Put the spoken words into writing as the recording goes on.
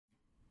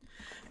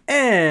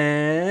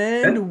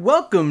And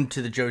welcome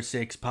to the Joe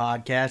Six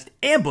Podcast,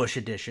 Ambush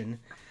Edition.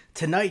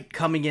 Tonight,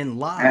 coming in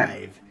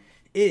live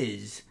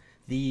is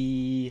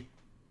the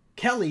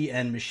Kelly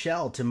and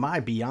Michelle to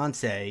my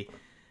Beyonce,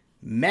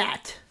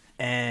 Matt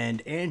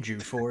and Andrew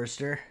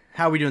Forrester.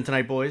 How are we doing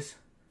tonight, boys?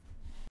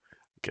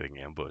 Getting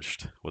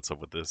ambushed. What's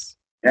up with this?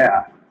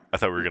 Yeah, I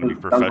thought we were gonna be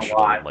that was a professional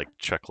and lot. like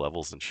check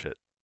levels and shit.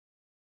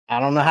 I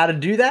don't know how to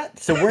do that,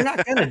 so we're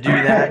not going to do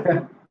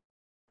that.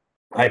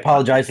 I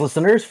apologize,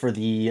 listeners, for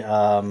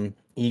the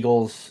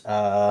Eagles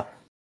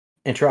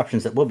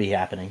interruptions that will be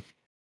happening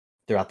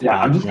throughout the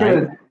Yeah,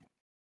 podcast.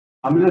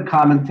 I'm gonna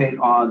commentate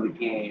on the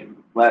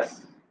game, less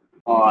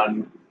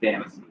on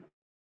fantasy.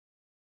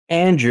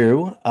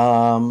 Andrew,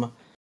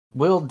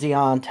 will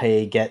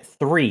Deontay get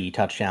 3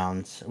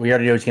 touchdowns? We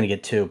already know he's going to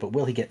get 2, but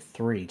will he get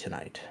 3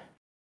 tonight?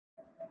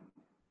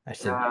 I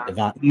said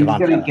Devonta.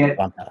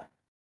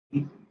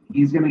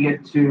 He's gonna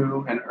get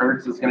 2, and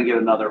Ertz is gonna get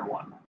another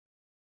 1.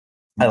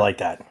 I like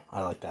that.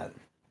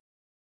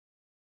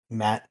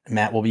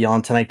 Matt will be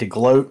on tonight to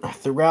gloat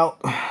throughout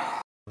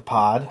the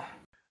pod.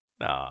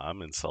 Nah,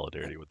 I'm in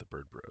solidarity with the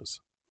Bird Bros.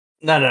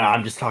 No,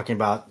 I'm just talking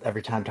about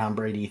every time Tom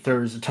Brady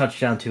throws a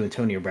touchdown to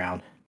Antonio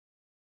Brown.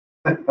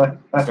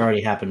 It's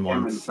already happened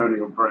once.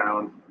 Antonio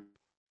Brown.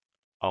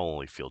 I'll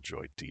only feel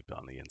joy deep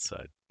on the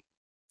inside.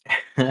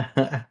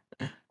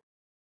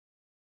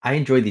 I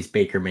enjoy these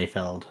Baker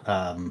Mayfield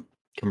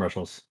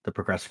commercials, the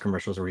progressive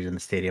commercials where he's in the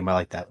stadium. I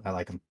like that. I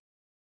like them.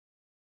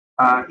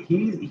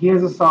 He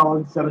has a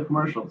solid set of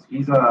commercials.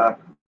 He's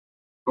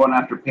going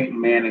after Peyton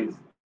Manning's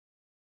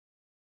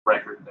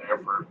record there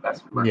for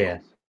best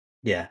commercials.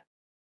 Yeah.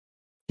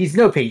 He's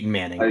no Peyton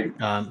Manning.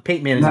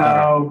 Peyton Manning's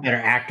a better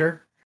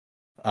actor,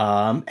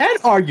 and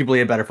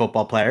arguably a better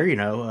football player.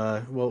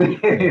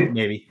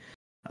 Maybe.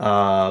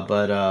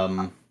 But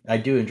I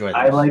do enjoy this.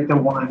 I like the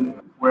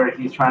one where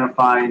he's trying to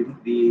find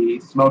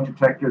the smoke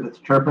detector that's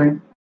chirping.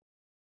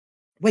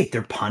 Wait,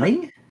 they're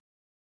punting?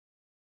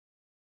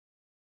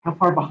 How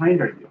far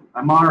behind are you?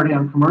 I'm already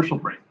on commercial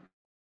break.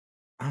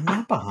 I'm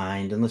not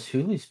behind unless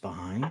Hulu's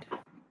behind.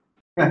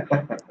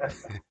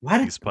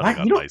 He's punting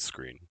on my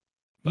screen.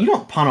 You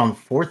don't punt on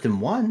 4th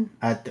and 1.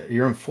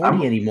 You're on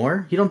 40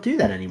 anymore. You don't do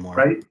that anymore.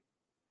 Right?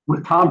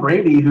 With Tom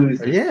Brady, who's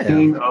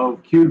king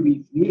of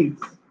QB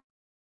sneaks.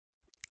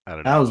 I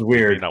don't know. That was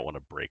weird. You may not want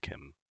to break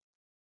him.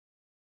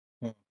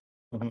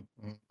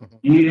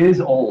 He is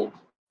old.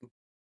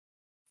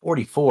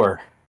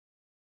 44.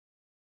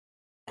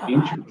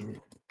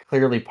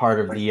 Clearly part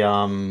of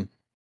the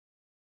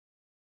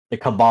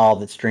cabal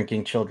that's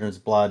drinking children's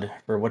blood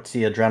for what's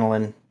the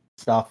adrenaline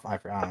stuff? I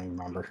don't even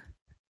remember.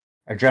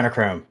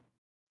 Adrenochrome.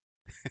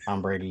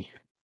 Tom Brady.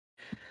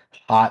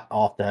 Hot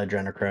off the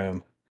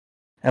adrenochrome.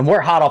 And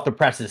we're hot off the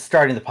presses,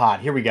 starting the pod.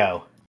 Here we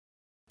go.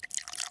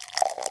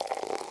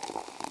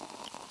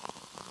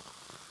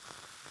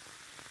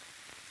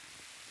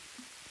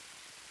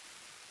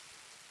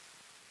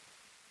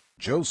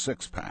 Joe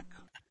Six-Pack.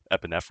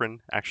 Epinephrine,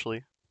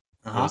 actually.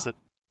 What is it?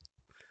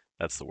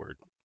 That's the word.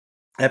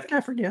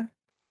 Epinephrine, yeah.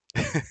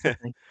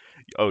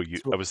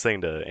 I was saying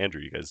to Andrew,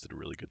 you guys did a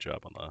really good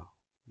job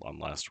on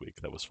last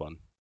week. That was fun.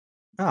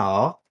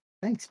 Oh,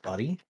 thanks,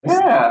 buddy.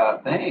 Yeah,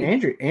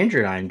 thanks. Andrew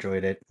and I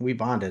enjoyed it. We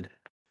bonded.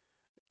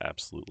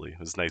 Absolutely. It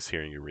was nice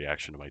hearing your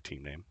reaction to my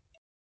team name.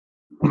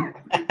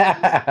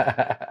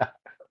 That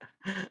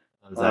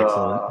was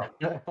excellent.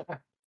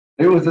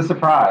 It was a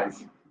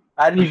surprise.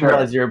 I didn't even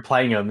realize you were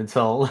playing them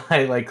until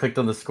I clicked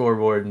on the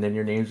scoreboard and then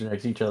your names were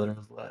next to each other.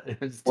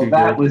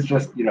 That was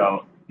just,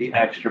 the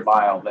extra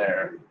mile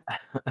there.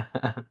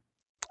 I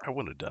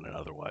wouldn't have done it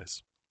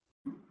otherwise.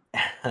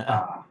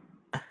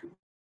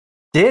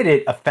 Did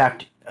it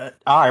affect...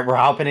 all right, we're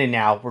hopping in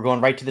now. We're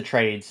going right to the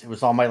trades. It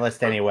was on my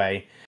list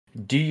anyway.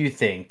 Do you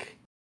think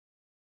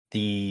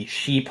the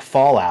Sheep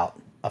fallout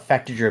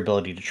affected your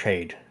ability to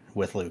trade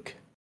with Luke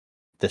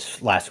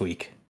this last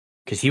week?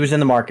 Because he was in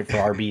the market for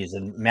RBs,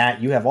 and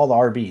Matt, you have all the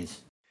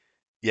RBs.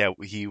 Yeah,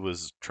 he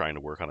was trying to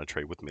work on a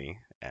trade with me,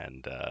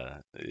 and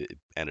it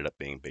ended up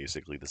being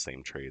basically the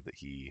same trade that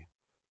he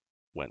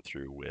went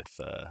through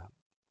with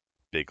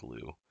Big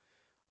Lou.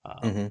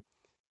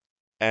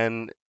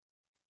 And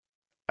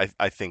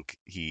I think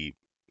he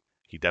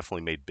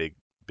definitely made Big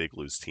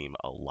Lou's team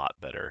a lot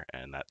better,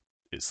 and that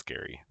is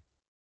scary.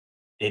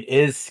 It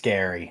is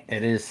scary.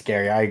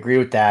 I agree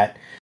with that.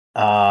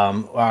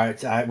 All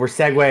right, we're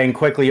segueing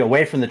quickly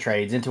away from the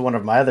trades into one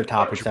of my other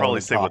topics. You should probably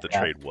say what the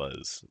trade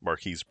was.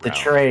 Marquise Brown. The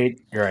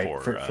trade, you're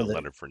right, for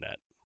Leonard Fournette.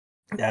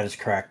 That is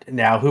correct.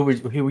 Now, who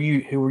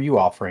were you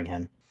offering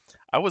him?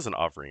 I wasn't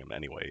offering him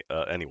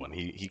anyone.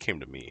 He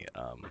came to me.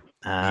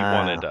 He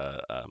wanted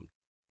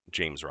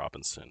James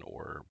Robinson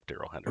or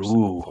Darrell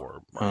Henderson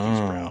for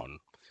Marquise Brown.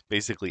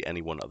 Basically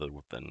anyone other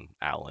than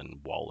Allen,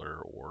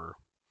 Waller, or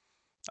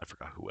I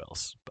forgot who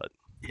else, but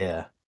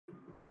yeah.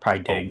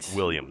 Probably Diggs.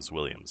 Williams.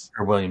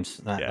 Or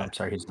Williams. Yeah. I'm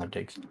sorry, he's not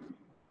Diggs.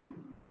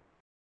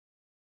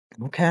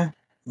 Okay.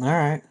 All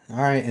right.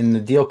 And the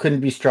deal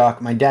couldn't be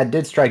struck. My dad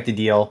did strike the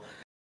deal.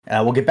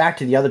 We'll get back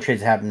to the other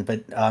trades that happened,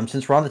 but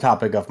since we're on the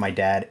topic of my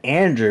dad,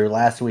 Andrew,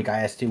 last week I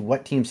asked you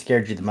what team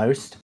scared you the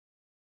most.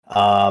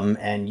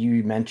 And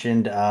you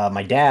mentioned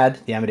my dad,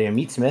 the Amadeo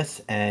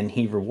Meatsmith, and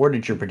he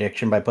rewarded your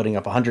prediction by putting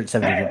up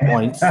 172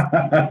 points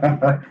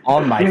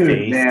on my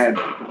face. Man.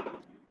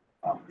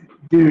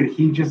 Dude,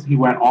 he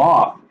went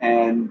off,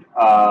 and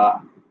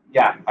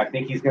yeah, I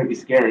think he's going to be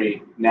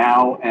scary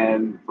now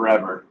and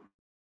forever.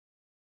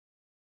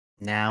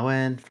 Now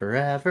and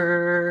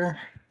forever.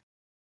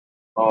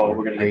 Oh,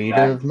 we're going to get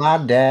that. Of my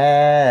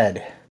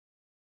dad.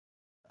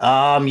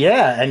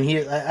 Yeah, and he,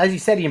 as you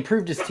said, he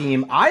improved his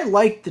team. I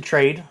liked the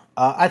trade.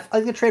 I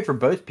like the trade for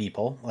both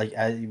people. Like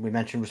as we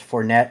mentioned, was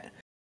Fournette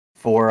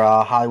for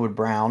Hollywood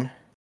Brown.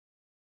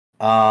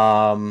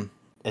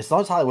 As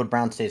long as Hollywood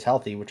Brown stays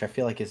healthy, which I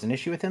feel like is an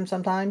issue with him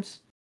sometimes.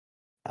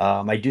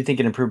 I do think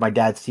it improved my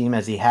dad's team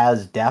as he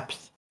has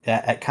depth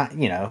at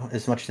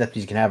as much depth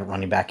as you can have at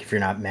running back if you're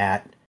not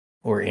Matt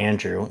or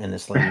Andrew in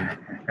this league.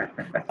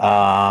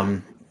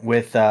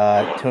 With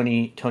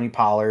Tony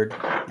Pollard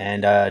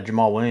and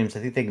Jamal Williams,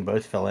 I think they can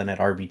both fill in at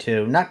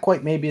RB2. Not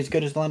quite maybe as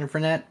good as Leonard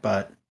Fournette,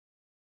 but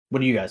what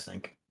do you guys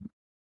think?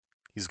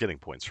 He's getting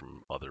points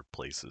from other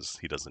places.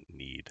 He doesn't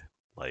need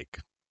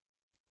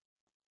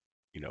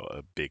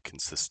a big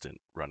consistent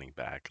running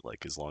back.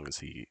 Like as long as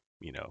he,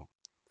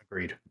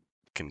 agreed,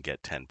 can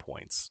get 10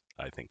 points,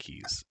 I think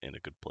he's in a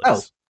good place.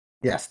 Oh,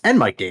 yes, and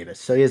Mike Davis.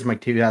 So he is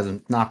Mike 2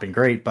 hasn't not been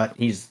great, but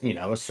he's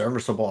a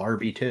serviceable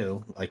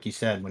RB2, like you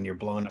said, when you're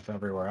blowing up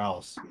everywhere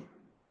else.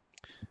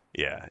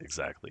 Yeah,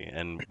 exactly.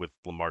 And with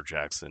Lamar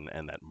Jackson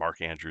and that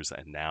Mark Andrews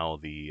and now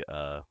the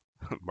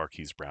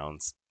Marquise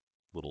Brown's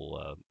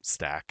little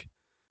stack,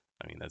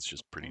 I mean that's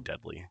just pretty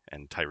deadly.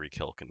 And Tyreek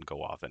Hill can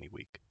go off any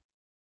week.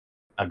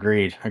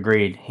 Agreed.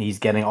 He's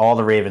getting all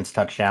the Ravens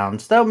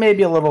touchdowns, though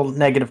maybe a little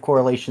negative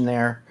correlation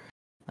there,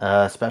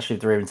 especially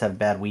if the Ravens have a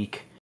bad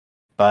week.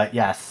 But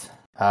yes,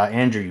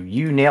 Andrew,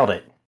 you nailed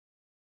it.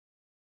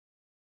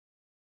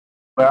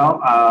 Well,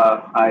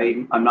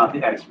 I'm not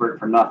the expert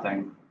for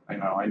nothing.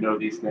 I know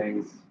these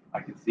things.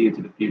 I can see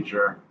into the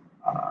future.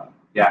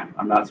 Yeah,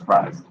 I'm not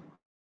surprised.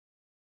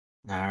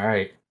 All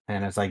right.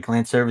 And as I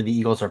glance over, the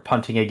Eagles are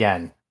punting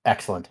again.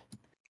 Excellent.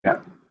 Yeah.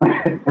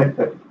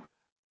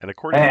 And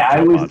according to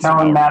I was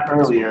telling Matt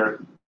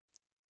earlier.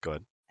 Go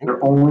ahead.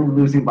 They're only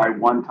losing by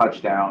 1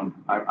 touchdown.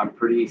 I'm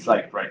pretty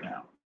psyched right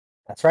now.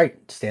 That's right.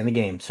 Stay in the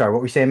game. Sorry, what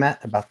were you saying,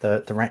 Matt, about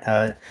the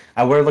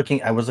I was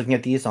looking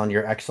at these on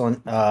your excellent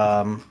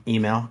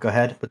email. Go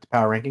ahead with the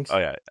power rankings. Oh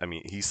yeah, I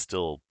mean he's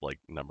still like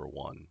number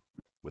 1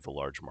 with a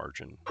large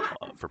margin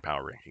for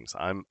power rankings.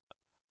 I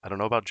don't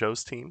know about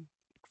Joe's team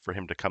for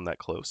him to come that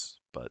close,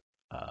 but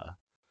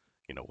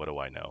what do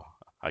I know?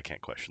 I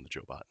can't question the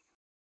Joe Bot.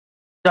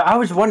 So I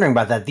was wondering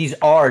about that. These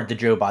are the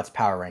Joe Bot's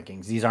power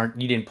rankings. These aren't.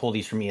 You didn't pull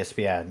these from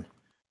ESPN.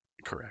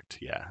 Correct.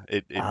 Yeah,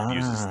 it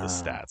uses the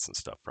stats and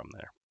stuff from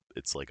there.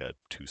 It's like a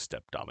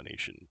 2-step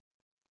domination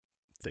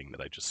thing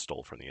that I just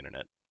stole from the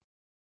internet.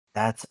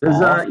 Does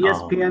awesome.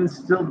 ESPN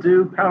still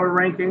do power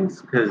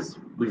rankings? Because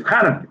we've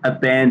kind of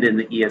abandoned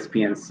the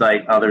ESPN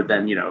site, other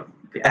than the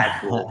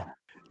actual.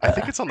 I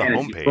think it's on the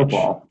homepage.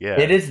 Football. Yeah,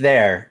 it is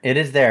there.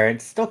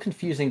 It's still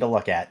confusing to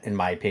look at, in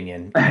my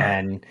opinion,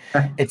 and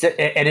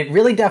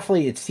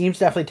it seems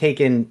definitely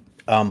taken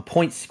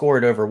points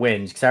scored over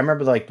wins. Because I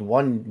remember like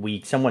 1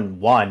 week someone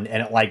won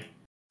and it like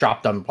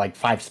dropped them like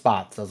 5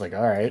 spots. I was like,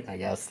 all right, I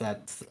guess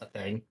that's a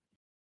thing.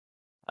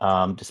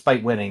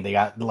 Despite winning, they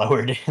got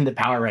lowered in the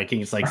power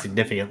rankings like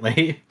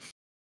significantly.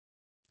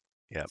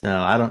 Yeah. So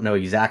I don't know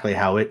exactly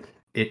how it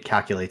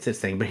calculates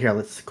this thing, but here,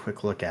 let's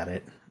quick look at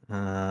it.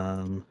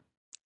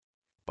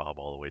 Bob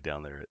all the way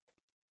down there at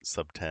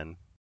sub 10.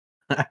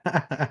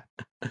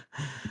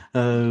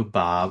 Oh,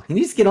 Bob. He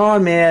needs to get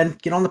on, man.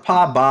 Get on the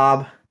pod,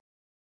 Bob.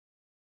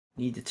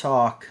 Need to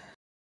talk.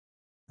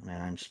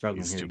 Man, I'm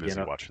struggling. He's too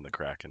busy watching the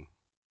Kraken.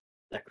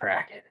 The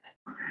Kraken.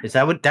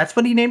 That's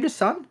what he named his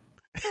son?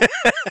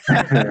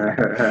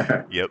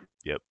 Yep.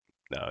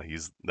 No,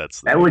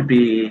 that would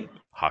be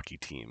hockey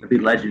team. It'd be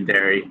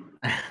legendary.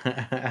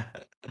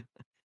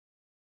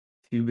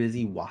 Too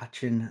busy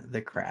watching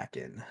the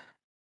Kraken.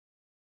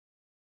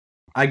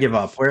 I give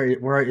up.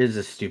 Where is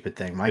this stupid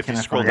thing? If you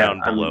scroll down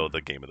below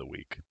the game of the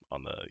week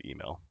on the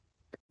email.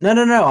 No.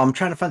 I'm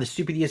trying to find the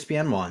stupid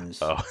ESPN ones.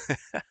 Oh.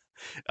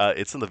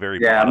 It's in the very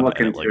bottom. I'm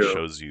looking and it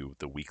shows you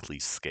the weekly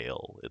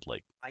scale. It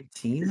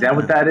Is that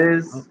what that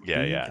is? Oh,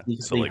 yeah.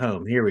 So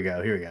home. Here we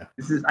go.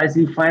 I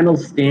see final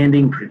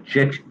standing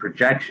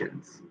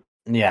projections.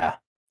 Yeah,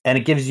 and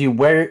it gives you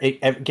where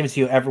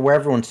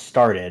everyone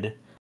started,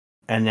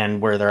 and then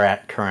where they're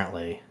at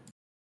currently.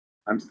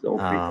 I'm still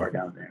pretty far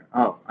down there.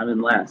 Oh, I'm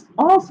in last.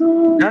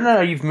 Awesome.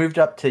 No. You've moved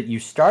up to. You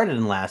started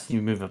in last.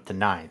 You moved up to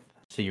 9th,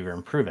 so you were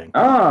improving.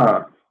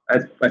 Oh,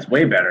 that's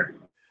way better.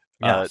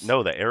 Yes.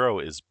 No, the arrow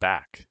is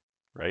back,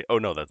 right? Oh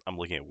no, I'm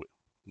looking at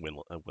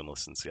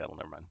winless in Seattle.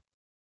 Never mind.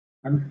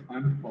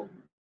 I'm full.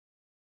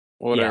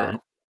 Whatever. Yeah.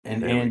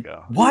 And there we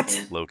go.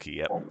 What? Loki.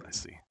 Yep, I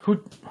see.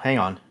 Hang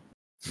on.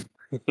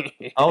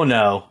 Oh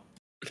no!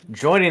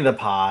 Joining the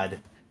pod.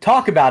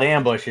 Talk about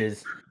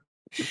ambushes.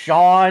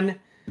 Sean,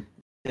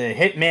 the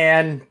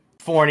Hitman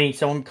Forney,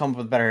 someone come up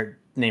with a better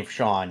name for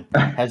Sean,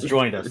 has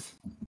joined us.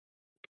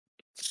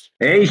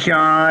 Hey,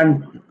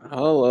 Sean.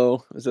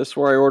 Hello. Is this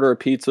where I order a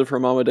pizza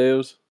from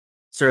Amadeus?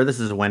 Sir, this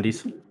is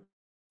Wendy's.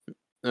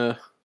 I'm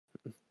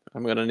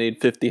going to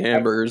need 50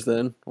 hamburgers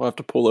then. We'll have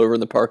to pull over in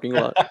the parking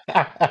lot.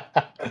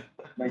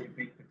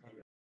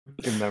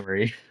 Good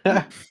memory.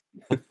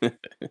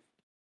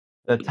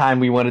 The time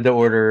we wanted to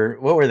order,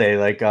 what were they?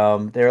 Like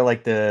they were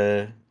like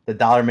the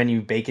dollar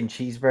menu bacon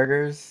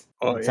cheeseburgers.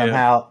 Oh, yeah.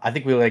 Somehow, I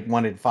think we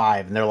wanted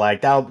 5, and they're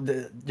like,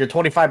 your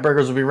 25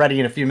 burgers will be ready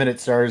in a few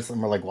minutes, sirs.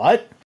 And we're like,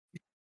 what?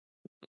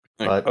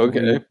 But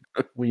okay.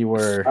 we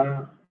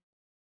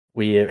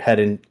had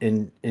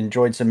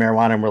enjoyed some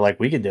marijuana, and we're like,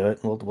 we could do it.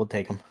 We'll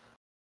take them.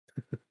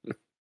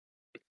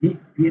 He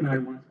and I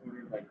once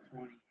ordered like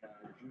 20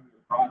 Junior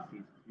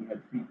Frosties. We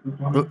had free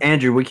coupons. Oh,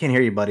 Andrew, we can't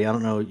hear you, buddy. I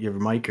don't know if you have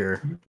a mic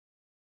or.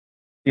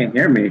 Can't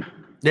hear me.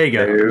 There you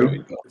go.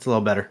 Hello. It's a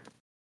little better.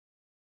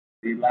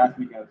 Last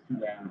week I was too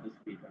loud. This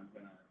week I'm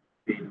gonna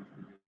fade into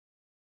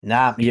the.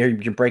 Nah,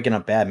 you're breaking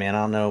up bad, man.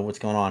 I don't know what's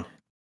going on.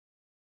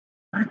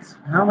 What?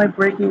 How am I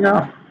breaking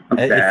up? I'm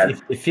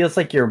bad. It feels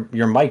like your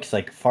mic's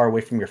like far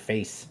away from your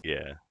face.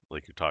 Yeah,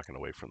 like you're talking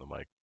away from the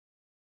mic.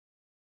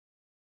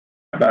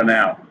 How about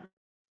now?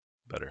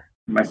 Better.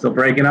 Am I still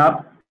breaking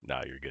up?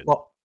 Nah, you're good.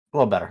 Well, a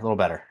little better, a little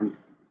better.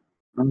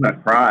 I'm gonna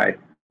cry.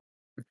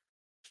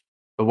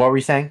 But what were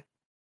you saying?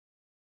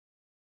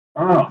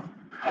 Oh,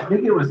 I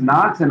think it was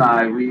Knox and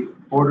I. We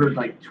ordered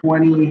like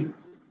 20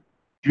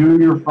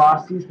 Junior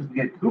Frosties because we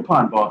had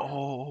coupon book.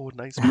 Oh,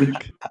 nice We-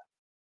 pick.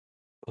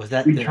 Was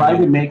that? We tried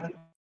to make.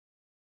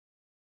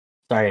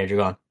 Sorry, Andrew,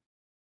 go on.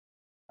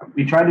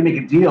 We tried to make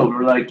a deal. We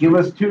were like, give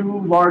us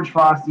 2 large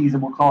Frosties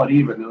and we'll call it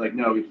even. They're like,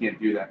 no, we can't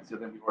do that. So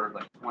then we ordered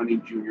like 20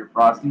 Junior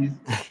Frosties.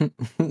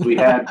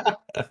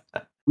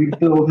 We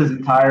filled his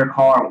entire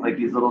car with like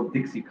these little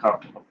Dixie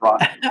cups of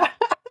Frosties.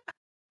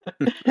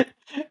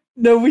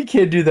 No, we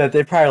can't do that.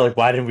 They're probably like,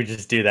 why didn't we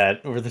just do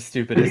that? We're the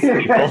stupidest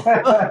people.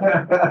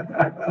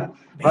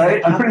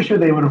 Right? I'm pretty sure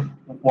they would have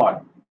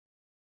won.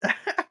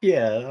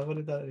 Yeah, I would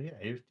have done. Yeah,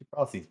 here's 2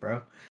 Frosties,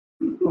 bro.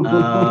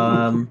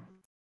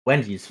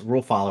 Wendy's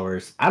rule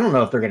followers. I don't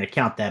know if they're going to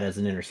count that as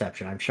an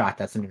interception. I'm shocked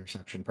that's an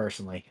interception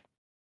personally.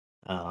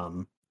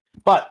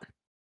 But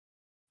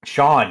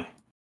Sean,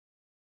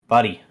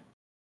 buddy,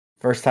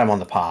 first time on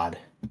the pod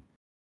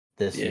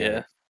this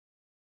year.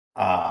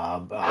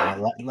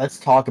 Let's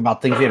talk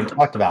about things we haven't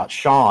talked about.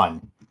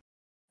 Sean,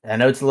 I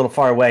know it's a little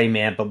far away,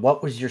 man, but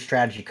what was your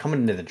strategy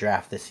coming into the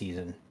draft this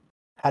season?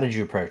 How did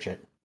you approach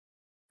it?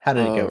 How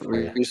did it go for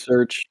you?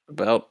 Research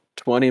about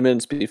 20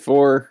 minutes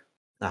before.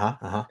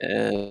 Uh-huh.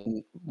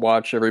 And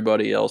watch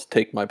everybody else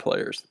take my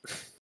players.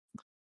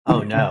 Oh,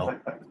 no.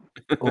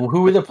 Well,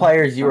 who were the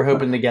players you were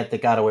hoping to get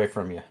that got away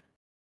from you?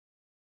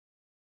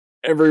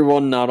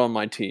 Everyone not on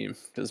my team,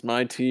 because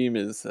my team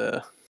is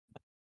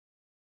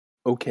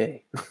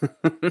okay.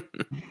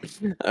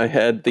 I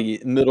had the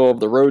middle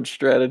of the road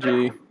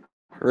strategy.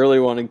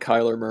 Really wanted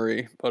Kyler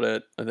Murray,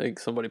 but I think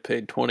somebody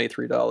paid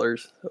 $23.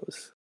 That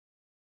was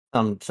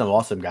Some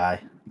awesome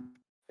guy.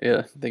 Yeah,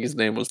 I think his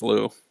name was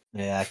Lou.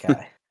 Yeah, that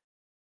guy.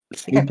 I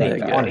think I paid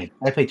 20.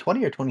 I paid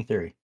 20 or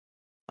 23.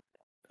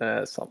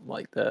 Something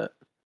like that.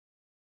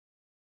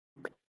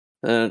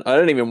 And I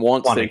didn't even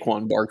want 20.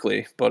 Saquon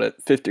Barkley, but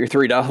at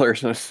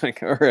 $53, I was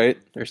like, all right,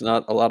 there's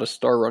not a lot of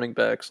star running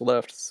backs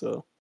left,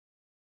 so.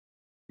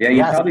 Yeah,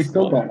 you probably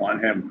still don't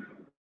want him.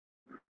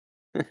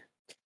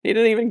 He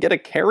didn't even get a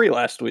carry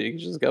last week. He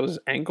just got his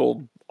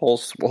ankle all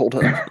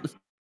swollen up.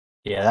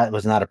 Yeah, that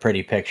was not a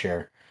pretty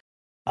picture.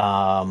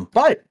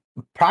 But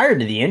prior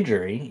to the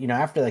injury,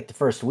 after like the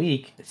first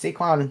week,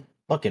 Saquon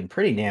looking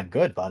pretty damn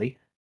good, buddy.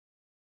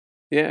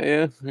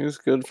 Yeah, he was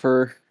good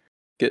for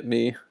getting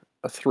me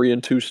a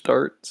 3-2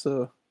 start.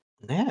 So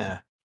yeah,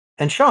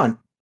 and Sean,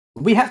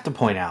 we have to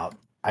point out,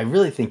 I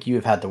really think you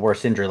have had the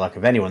worst injury luck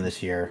of anyone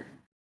this year.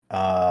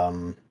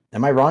 Am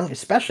I wrong?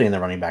 Especially in the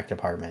running back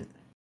department.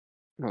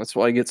 That's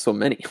why I get so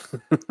many.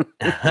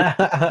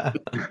 I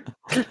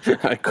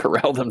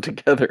corral them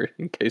together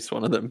in case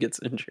one of them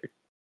gets injured.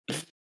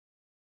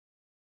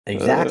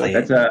 Exactly.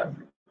 That's a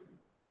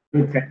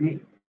good technique.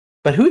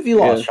 But who have you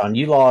lost, Sean?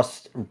 You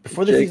lost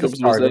before the Jacobs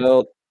season started. Was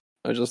out.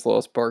 I just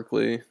lost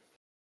Barkley.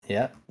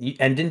 Yeah.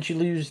 And didn't you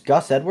lose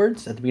Gus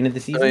Edwards at the beginning of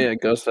the season? Oh, yeah,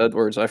 Gus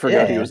Edwards. I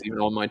forgot he was even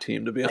on my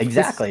team, to be honest.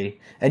 Exactly.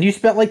 And you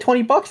spent like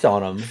 $20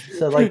 on him.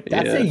 So, like,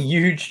 that's a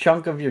huge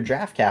chunk of your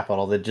draft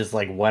capital that just,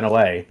 like, went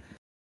away.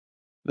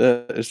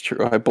 That is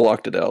true. I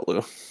blocked it out,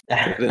 Lou.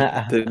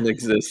 It didn't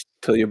exist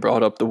till you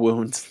brought up the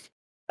wounds.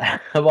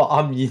 Well,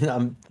 I'm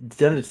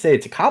going to say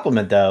it's a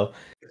compliment, though,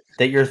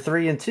 that you're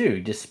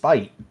 3-2,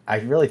 despite, I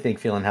really think,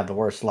 Phelan had the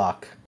worst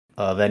luck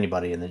of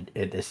anybody in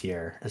this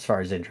year as far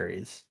as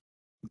injuries.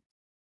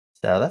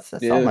 So that's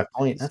all my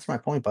point. That's my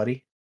point,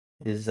 buddy.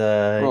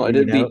 Well, I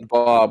did beat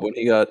Bob when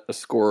he got a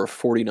score of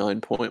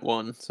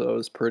 49.1, so it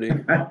was pretty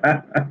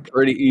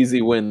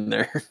easy win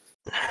there.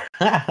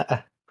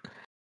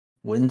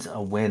 Win's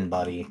a win,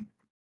 buddy.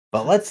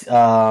 But let's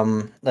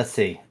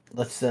see.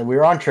 let's we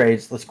were on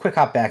trades. Let's quick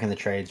hop back in the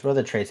trades. What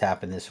other trades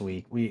happened this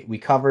week? We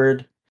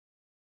covered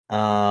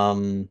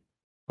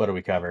what did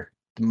we cover?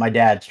 My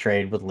dad's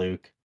trade with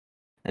Luke.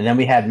 And then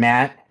we had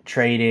Matt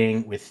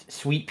trading with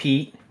Sweet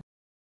Pete.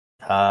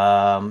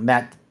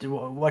 Matt,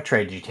 what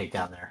trade did you take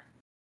down there?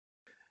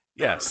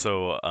 Yeah,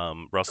 so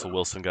Russell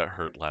Wilson got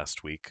hurt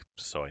last week,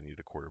 so I needed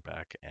a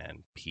quarterback,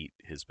 and Pete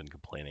has been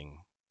complaining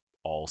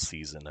all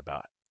season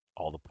about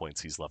all the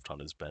points he's left on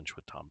his bench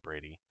with Tom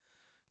Brady.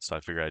 So I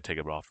figured I'd take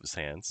it off his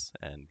hands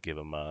and give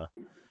him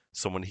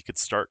someone he could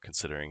start,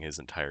 considering his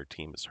entire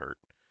team is hurt.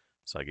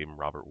 So I gave him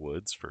Robert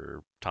Woods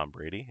for Tom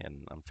Brady,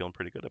 and I'm feeling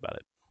pretty good about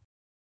it.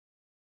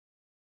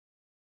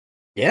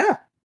 Yeah,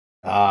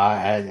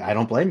 I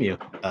don't blame you.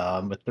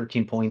 With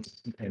 13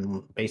 points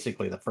in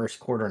basically the first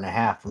quarter and a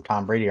half from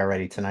Tom Brady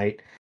already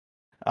tonight.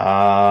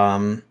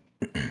 I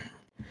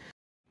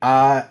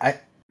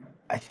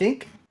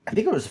think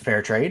it was a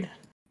fair trade.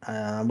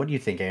 What do you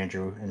think,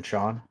 Andrew and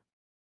Sean?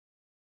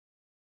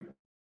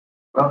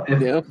 Well,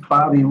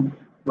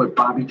 if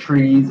Bobby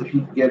Trees, if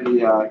he could get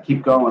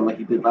keep going like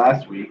he did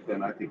last week,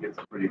 then I think it's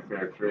a pretty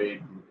fair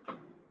trade.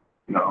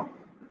 You know,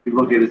 if you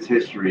look at his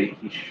history,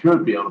 he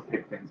should be able to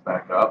pick things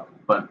back up.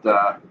 But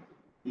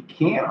you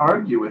can't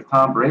argue with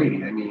Tom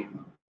Brady. I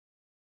mean,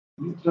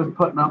 he's just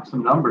putting up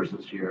some numbers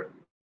this year.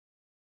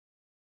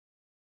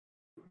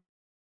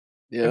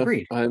 Yeah,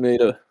 agreed. I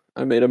made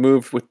a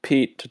move with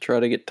Pete to try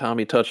to get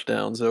Tommy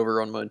touchdowns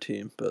over on my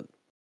team, but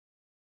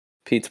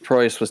Pete's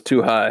price was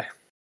too high.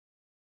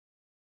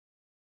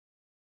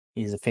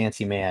 He's a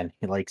fancy man.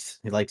 He likes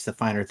the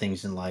finer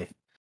things in life.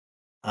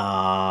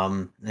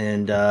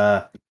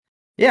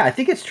 Yeah, I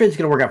think it's trade's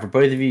going to work out for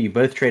both of you. You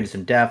both traded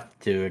some depth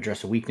to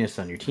address a weakness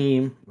on your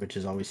team, which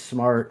is always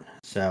smart.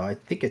 So I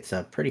think it's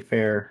a pretty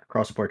fair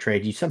cross-board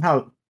trade. You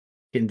somehow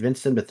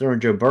convinced him to throw in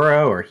Joe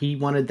Burrow, or he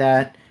wanted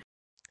that.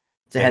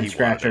 It's a head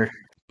scratcher.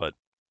 But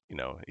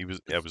I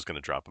was going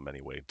to drop him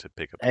anyway to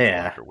pick up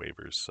after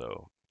waivers.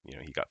 So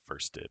he got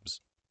first dibs.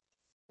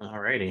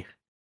 Alrighty,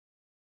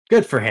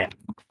 good for him.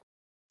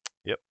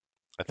 Yep.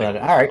 I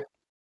think all right.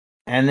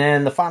 And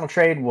then the final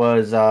trade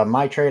was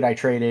my trade. I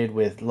traded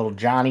with little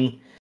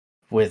Johnny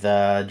with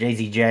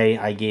JZJ.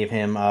 I gave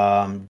him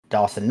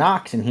Dawson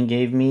Knox, and he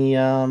gave me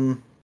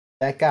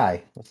that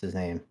guy. What's his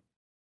name?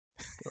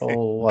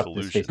 Oh,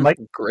 what's his face?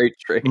 Great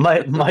trade.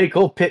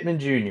 Michael Pittman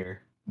Jr.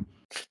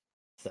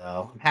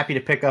 So I'm happy to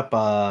pick up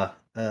wide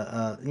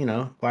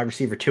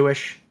receiver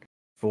 2-ish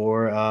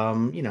for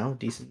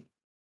decent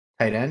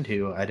tight end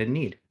who I didn't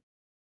need.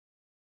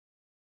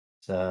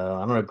 So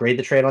I'm gonna grade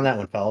the trade on that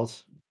one,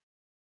 fellas.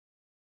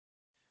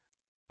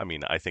 I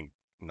mean, I think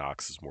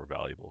Knox is more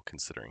valuable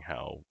considering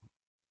how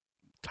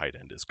tight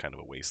end is kind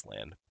of a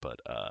wasteland. But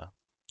I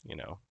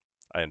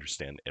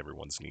understand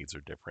everyone's needs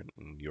are different,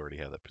 and you already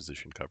have that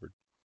position covered.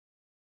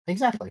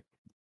 Exactly.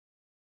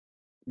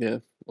 Yeah,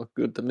 looked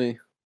good to me.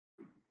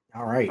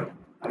 All right.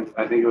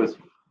 I think it was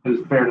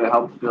fair to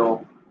help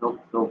fill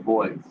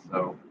voids.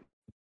 So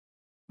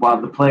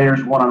while the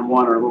players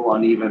one-on-one are a little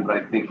uneven, but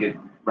I think it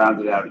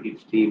rounded out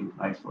each team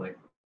nicely.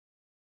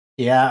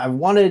 Yeah, I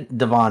wanted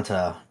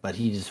Devonta, but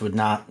he just would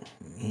not.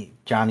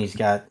 Johnny's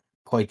got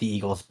quite the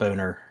Eagles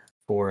boner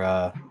for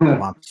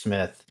Devonta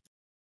Smith.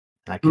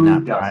 And I could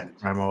not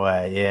pry him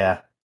away. Yeah.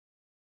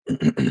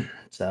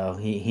 So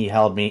he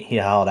held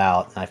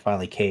out, and I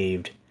finally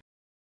caved.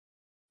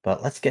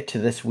 But let's get to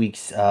this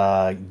week's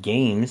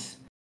games.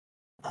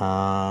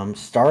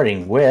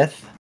 Starting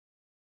with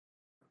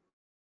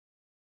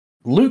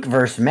Luke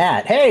versus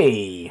Matt.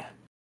 Hey!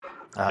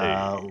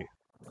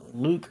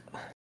 Luke.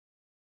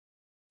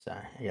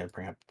 Sorry, I gotta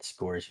bring up the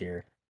scores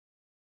here.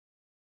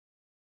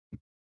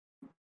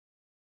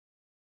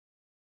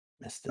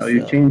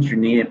 You changed your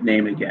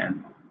name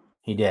again.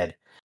 He did.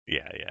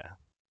 Yeah.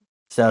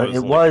 So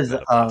it was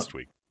last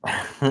week.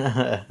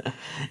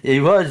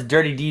 It was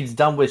Dirty Deeds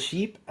Done with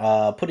Sheep,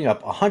 putting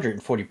up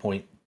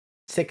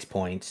 140.6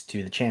 points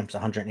to the champs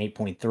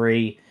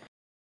 108.3.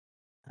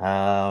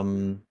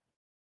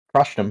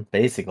 Crushed them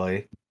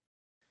basically.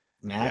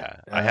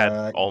 Matt, I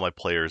had all my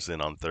players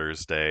in on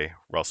Thursday.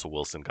 Russell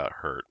Wilson got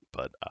hurt,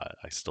 but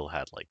I still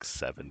had like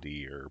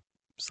 70 or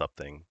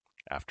something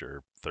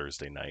after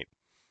Thursday night,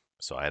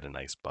 so I had a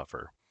nice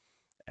buffer,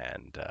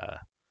 and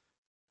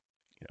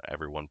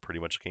everyone pretty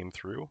much came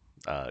through,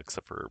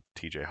 except for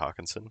T.J.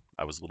 Hawkinson.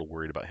 I was a little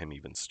worried about him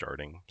even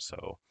starting,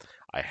 so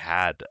I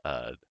had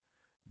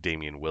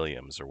Damian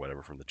Williams or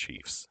whatever from the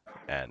Chiefs,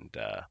 and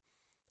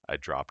I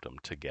dropped him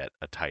to get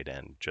a tight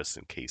end just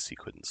in case he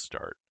couldn't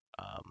start.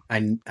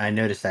 I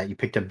noticed that you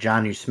picked up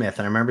Jonnu Smith,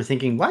 and I remember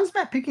thinking, why is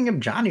Matt picking up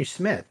Jonnu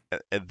Smith?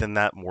 And then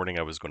that morning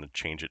I was going to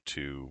change it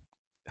to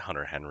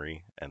Hunter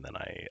Henry, and then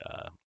I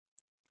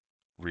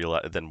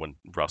realized. Then when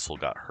Russell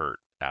got hurt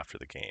after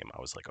the game,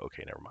 I was like,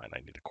 okay, never mind. I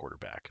need a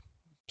quarterback.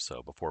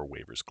 So before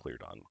waivers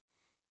cleared on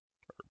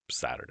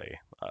Saturday,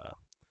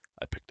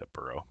 I picked up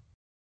Burrow.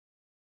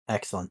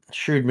 Excellent,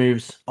 shrewd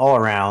moves all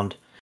around.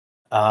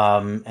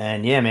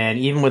 And yeah, man,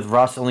 even with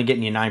Russ only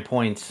getting you 9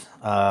 points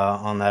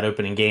on that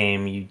opening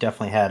game, you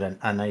definitely had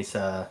a nice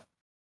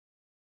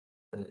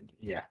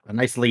Yeah, a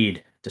nice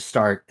lead to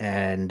start,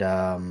 and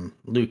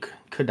Luke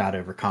could not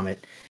overcome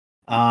it.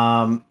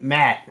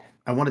 Matt,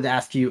 I wanted to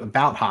ask you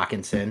about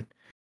Hockenson.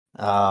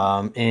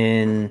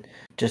 In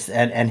just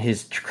and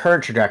his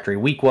current trajectory.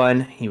 Week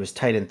 1, he was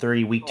tight end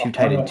 3. Week 2,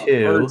 tight end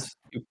 2.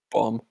 You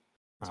bum.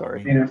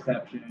 Sorry.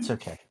 Interception. That's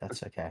okay.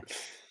 That's okay.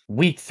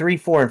 Week 3,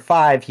 4, and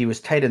 5, he was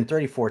tight end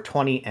 34,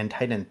 20, and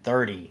tight end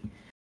 30.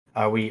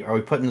 Are we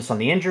putting this on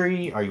the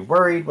injury? Are you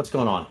worried? What's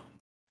going on?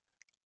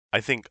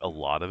 I think a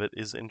lot of it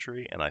is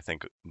injury, and I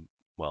think,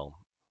 well,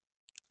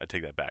 I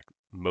take that back.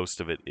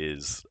 Most of it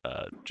is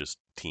just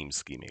teams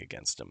scheming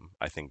against him.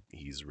 I think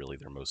he's really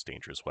their most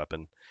dangerous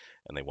weapon,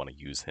 and they want to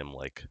use him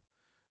like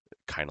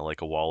kind of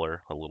like a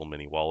Waller, a little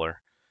mini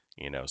Waller,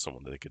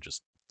 someone that they could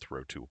just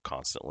throw to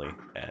constantly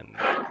and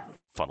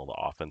funnel the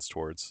offense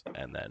towards,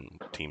 and then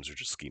teams are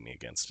just scheming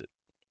against it.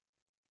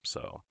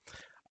 So,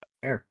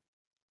 Fair.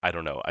 I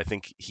don't know. I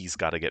think he's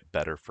got to get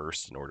better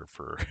first in order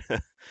for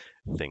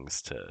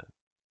things to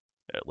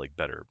like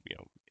better,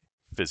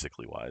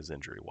 physically wise,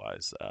 injury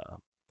wise,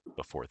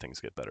 before things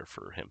get better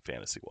for him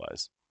fantasy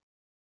wise.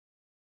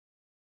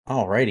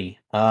 Alrighty.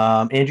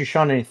 Andrew,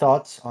 Sean, any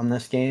thoughts on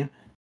this game?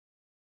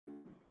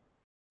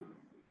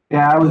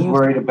 Yeah, I was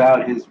worried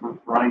about his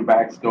running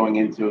backs going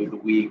into the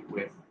week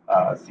with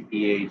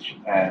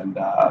CPH and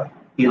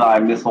Eli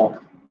Missile,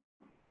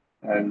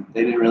 and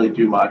they didn't really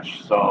do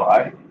much. So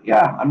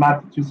I'm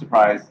not too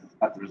surprised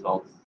at the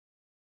results.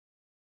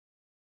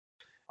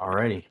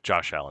 Alrighty.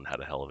 Josh Allen had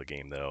a hell of a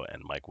game though,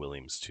 and Mike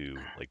Williams too.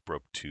 Like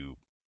broke 2,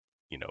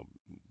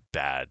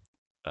 bad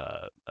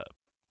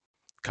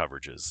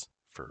coverages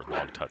for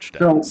long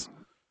touchdowns.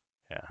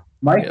 So,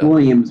 Mike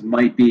Williams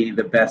might be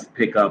the best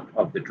pickup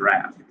of the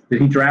draft.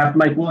 Did he draft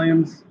Mike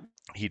Williams?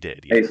 He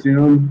did. Yeah. I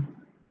assume.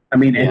 I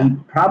mean, and he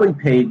probably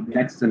paid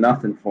next to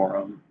nothing for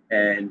him,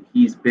 and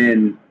he's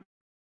been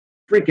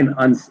freaking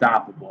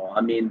unstoppable.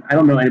 I mean, I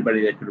don't know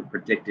anybody that could have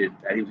predicted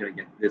that he was going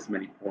to get this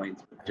many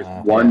points with just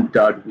one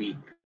dud week.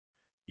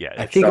 Yeah,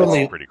 I think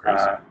only pretty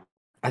crazy.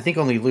 I think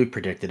only Luke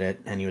predicted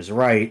it, and he was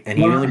right. And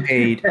he only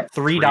paid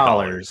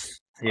 $3.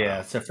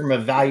 Yeah, so from a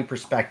value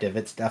perspective,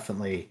 it's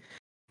definitely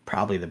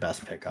probably the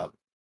best pickup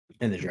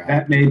in the draft.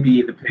 That may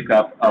be the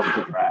pickup of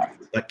the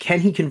draft. But can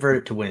he convert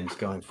it to wins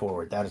going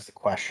forward? That is the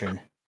question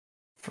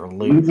for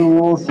Luke. Needs a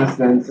little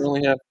assistance. You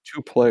only have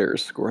 2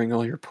 players scoring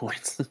all your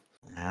points.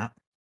 Yeah.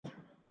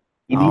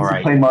 He needs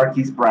to play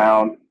Marquise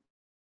Brown.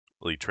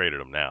 Well, he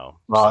traded him now.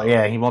 Well,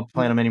 yeah, he won't be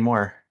playing him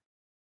anymore.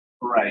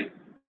 Right.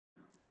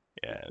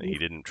 Yeah, he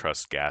didn't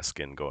trust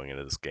Gaskin going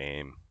into this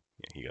game.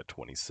 He got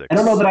 26. I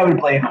don't know that I would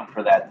blame him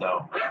for that,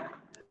 though.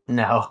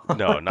 No.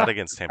 No, not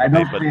against Tampa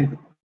Bay. But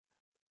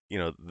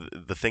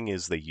the thing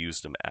is, they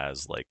used him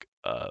as like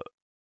a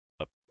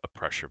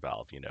pressure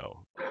valve.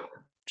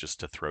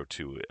 Just to throw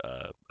to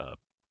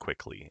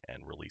quickly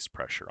and release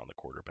pressure on the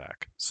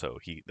quarterback. So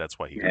that's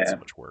why he got so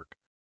much work.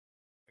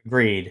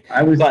 Agreed.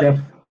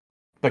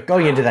 But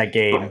going into that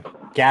game,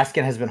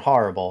 Gaskin has been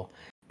horrible.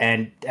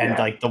 And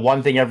like the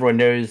one thing everyone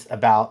knows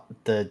about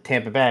the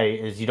Tampa Bay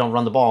is you don't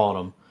run the ball on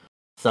them.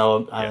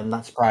 So I'm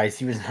not surprised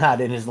he was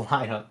not in his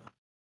lineup.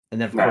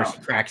 And then of course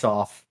he cracks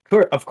off.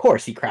 Of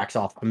course he cracks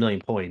off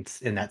 1,000,000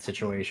 points in that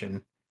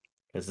situation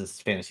because this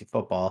is fantasy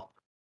football.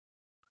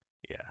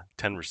 Yeah,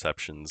 10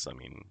 receptions.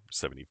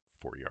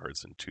 74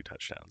 yards and 2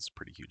 touchdowns.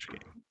 Pretty huge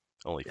game.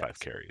 Only 5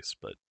 carries,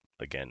 but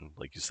again,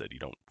 like you said, you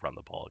don't run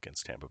the ball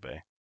against Tampa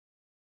Bay.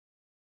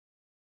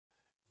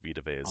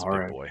 Vita Vea is a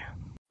big boy.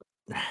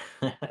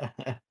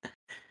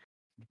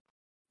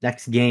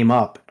 Next game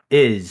up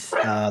is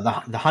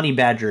the Honey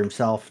Badger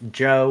himself,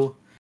 Joe,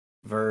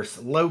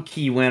 versus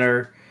low-key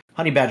winner.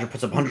 Honey Badger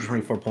puts up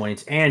 124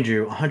 points.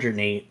 Andrew,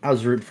 108. I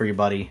was rooting for you,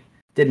 buddy.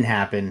 Didn't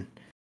happen.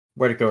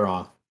 Where'd it go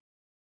wrong?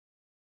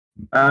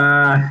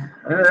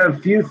 A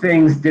few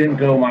things didn't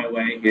go my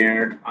way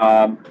here.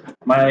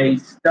 My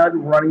stud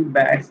running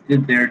backs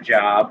did their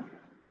job,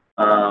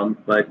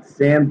 but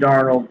Sam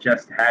Darnold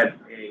just had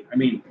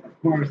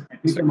of course, I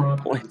think I'm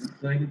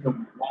excited to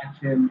watch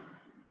him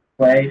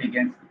play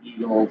against the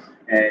Eagles,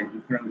 and he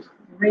throws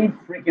 3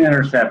 freaking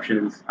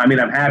interceptions. I'm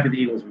happy the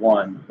Eagles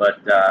won, but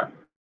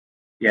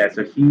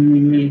so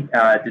he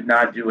did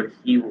not do what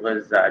he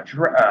was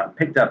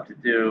picked up to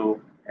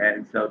do,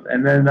 and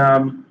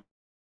then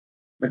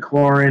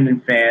McLaurin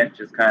and Fant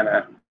just kind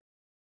of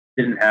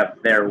didn't have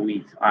their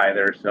weeks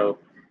either. So,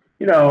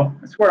 I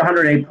scored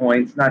 108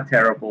 points, not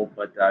terrible,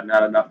 but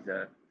not enough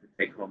to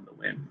take home the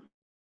win.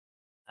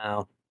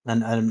 Oh.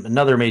 And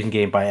another amazing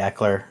game by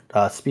Eckler.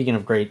 Speaking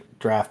of great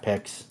draft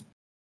picks,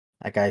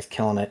 that guy's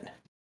killing it.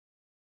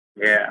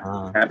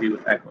 Yeah, happy with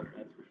Eckler.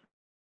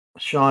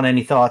 Sean,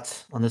 any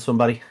thoughts on this one,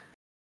 buddy?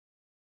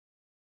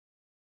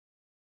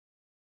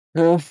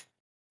 Yeah,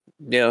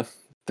 I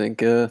think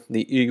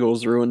the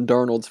Eagles ruined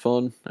Darnold's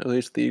fun. At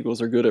least the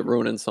Eagles are good at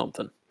ruining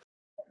something.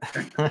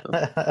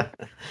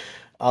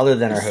 Other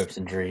than our hopes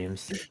and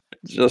dreams.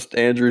 Just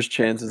Andrew's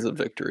chances of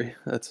victory.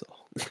 That's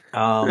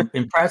all.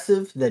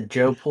 Impressive that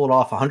Joe pulled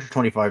off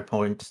 125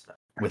 points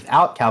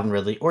without Calvin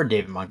Ridley or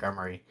David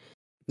Montgomery.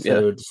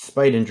 So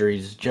despite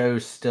injuries, Joe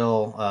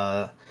still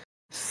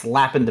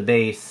slapping the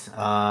base,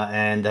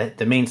 and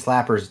the main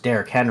slapper is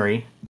Derrick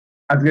Henry.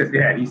 I was gonna say,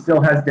 yeah, he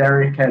still has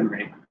Derrick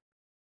Henry.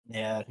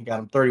 Yeah, he got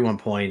him 31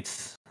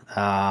 points.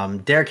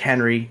 Derrick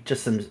Henry,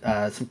 just some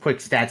quick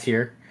stats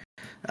here.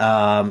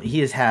 He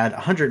has had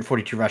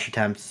 142 rush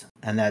attempts,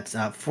 and that's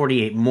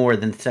 48 more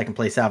than second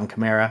place Alvin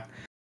Kamara.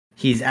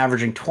 He's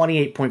averaging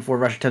 28.4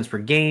 rush attempts per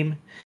game,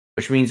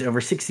 which means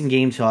over 16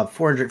 games he'll have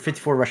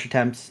 454 rush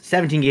attempts.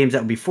 17 games,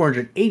 that would be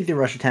 483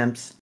 rush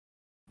attempts.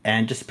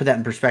 And just to put that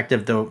in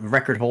perspective, the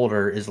record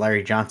holder is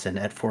Larry Johnson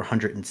at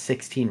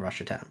 416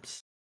 rush attempts.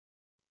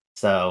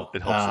 So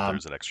it helps that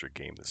there's an extra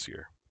game this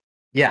year.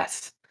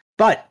 Yes,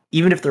 but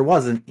even if there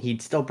wasn't,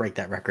 he'd still break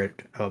that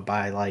record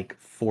by like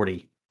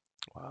 40.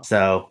 Wow.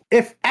 So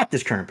if at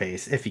this current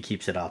pace, if he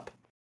keeps it up,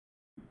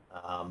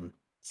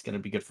 it's going to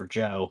be good for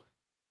Joe.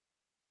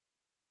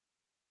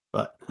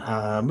 But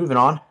moving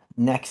on,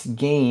 next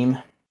game,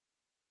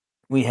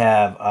 we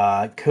have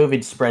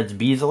COVID spreads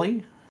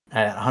Beasley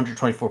at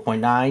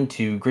 124.9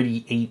 to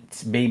Gritty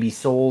 8's Baby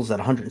Souls at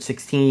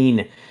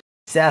 116.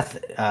 Seth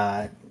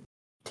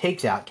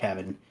takes out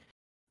Kevin.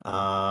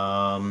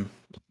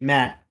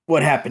 Matt,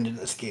 what happened in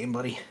this game,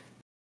 buddy?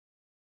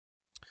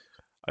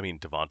 I mean,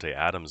 Davante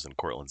Adams and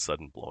Courtland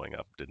Sutton blowing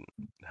up didn't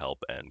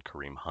help, and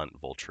Kareem Hunt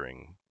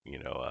vulturing,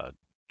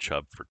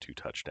 Chubb for 2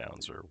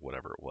 touchdowns or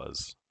whatever it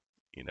was,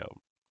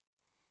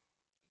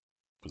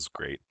 was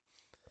great.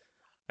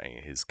 I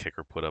mean, his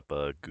kicker put up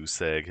a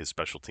goose egg. His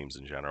special teams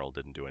in general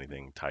didn't do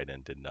anything. Tight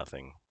end did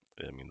nothing.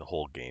 I mean, the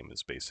whole game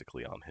is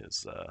basically on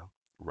his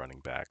running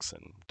backs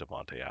and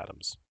Davante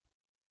Adams.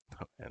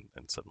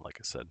 And Sutton, like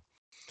I said,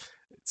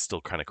 it's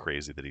still kind of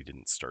crazy that he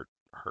didn't start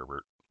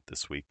Herbert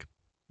this week.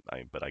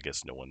 But I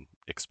guess no one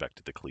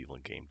expected the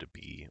Cleveland game to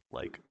be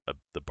like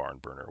the barn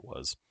burner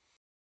was.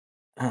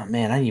 Oh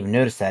man, I didn't even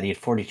notice that he had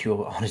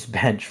 42 on his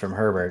bench from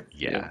Herbert.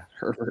 Yeah,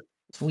 Herbert.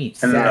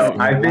 Sweet.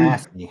 I've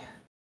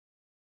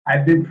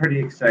been pretty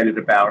excited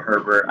about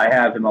Herbert. I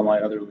have him on my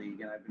other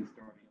league, and I've been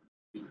starting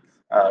him.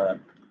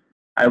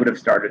 I would have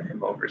started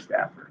him over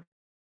Stafford.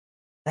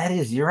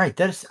 You're right.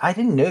 I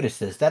didn't notice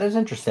this. That is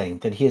interesting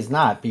that he is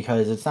not,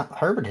 because it's not.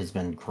 Herbert has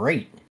been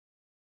great.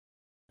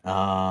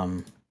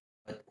 But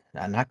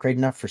not great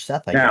enough for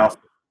Seth, I guess.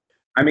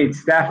 I mean,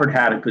 Stafford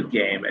had a good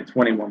game at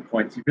 21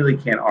 points. You really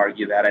can't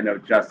argue that. I know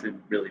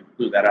Justin really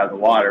blew that out of the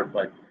water,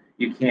 but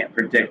you can't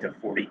predict a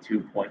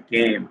 42-point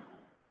game.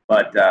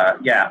 But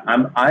yeah,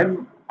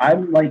 I'm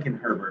liking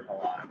Herbert a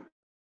lot.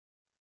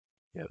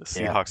 Yeah, the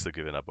Seahawks have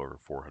given up over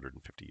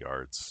 450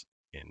 yards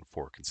in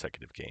 4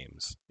 consecutive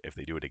games. If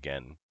they do it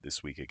again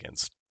this week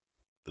against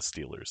the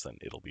Steelers, then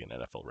it'll be an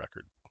NFL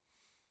record.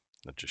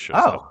 That just shows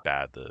how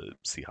bad the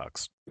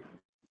Seahawks,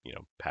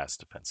 pass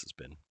defense has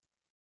been.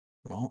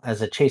 Well,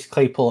 as a Chase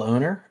Claypool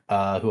owner,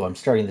 who I'm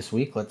starting this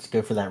week, let's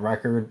go for that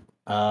record,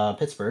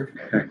 Pittsburgh.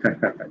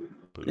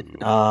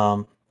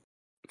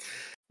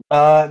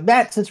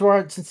 Matt, since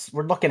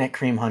we're looking at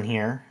Kareem Hunt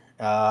here,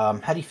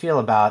 how do you feel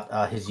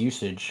about his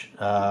usage?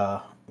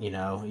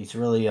 He's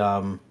really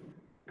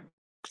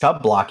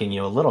Chubb blocking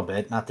you a little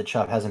bit. Not that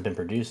Chubb hasn't been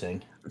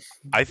producing.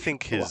 I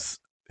think his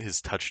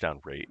touchdown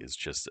rate is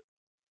just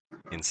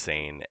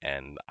insane,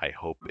 and I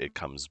hope it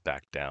comes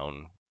back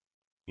down,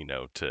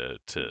 to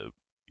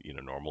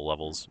normal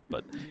levels.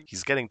 But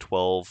he's getting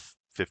 12,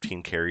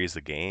 15 carries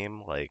a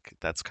game. Like,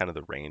 that's kind of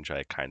the range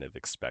I kind of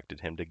expected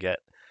him to get.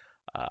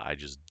 I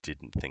just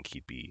didn't think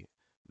he'd be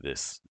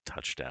this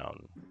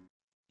touchdown,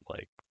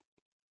 like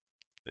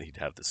he'd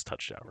have this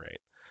touchdown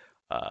rate.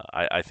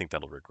 I think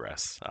that'll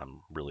regress.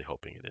 I'm really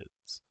hoping it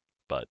is,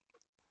 but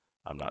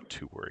I'm not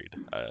too worried.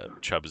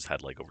 Chubb has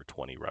had like over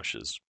 20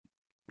 rushes,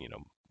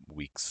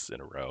 weeks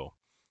in a row.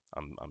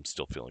 I'm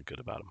still feeling good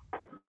about him.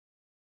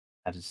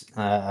 That is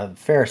a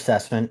fair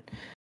assessment.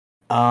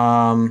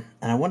 And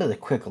I wanted a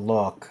quick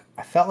look.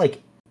 I felt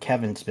like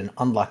Kevin's been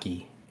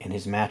unlucky in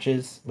his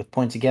matches with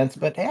points against,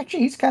 but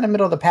actually he's kind of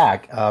middle of the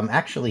pack.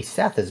 Actually,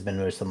 Seth has been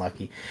most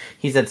unlucky.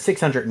 He's had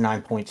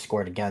 609 points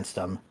scored against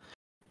him,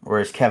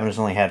 whereas Kevin has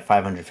only had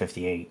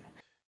 558.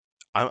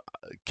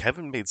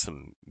 Kevin made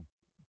some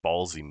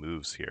ballsy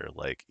moves here.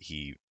 Like,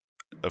 he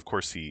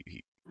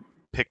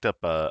picked up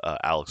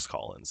Alex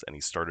Collins, and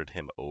he started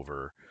him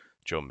over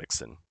Joe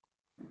Mixon.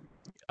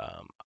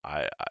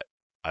 I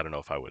don't know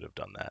if I would have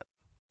done that.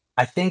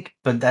 I think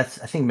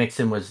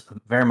Mixon was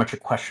very much a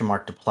question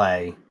mark to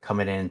play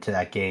coming into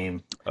that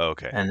game. Oh,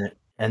 okay.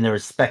 And there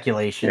was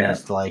speculation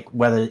as to like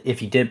whether, if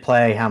he did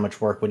play, how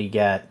much work would he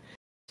get.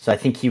 So I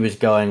think he was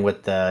going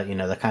with the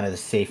the kind of the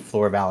safe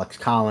floor of Alex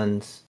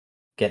Collins,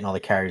 getting all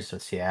the carries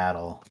with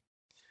Seattle.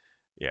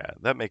 Yeah,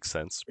 that makes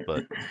sense.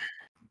 But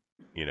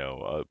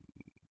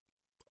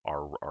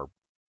our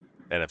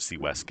NFC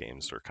West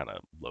games are kind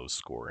of low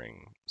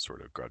scoring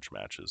sort of grudge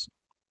matches.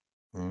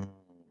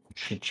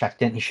 He should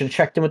have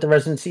checked in with the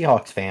resident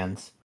Seahawks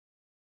fans.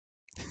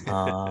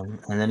 And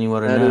then he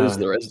would have known. That is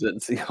the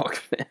resident Seahawks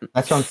fan.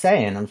 That's what I'm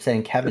saying. I'm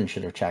saying Kevin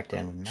should have checked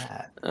in with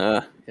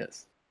that.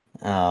 Yes.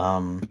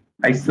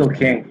 I still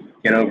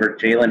can't get over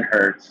Jalen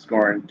Hurts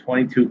scoring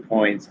 22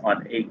 points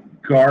on a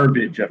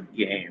garbage of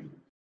game.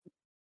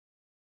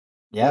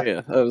 Yeah,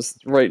 Yeah, that was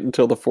right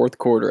until the fourth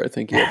quarter. I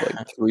think he had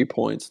like 3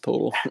 points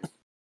total.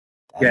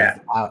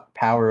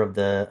 Power of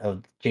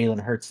Jalen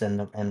Hurts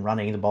and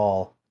running the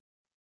ball.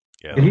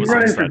 Yeah, Did that he was an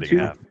run in for exciting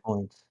 2 half.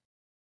 points?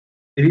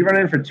 Did he run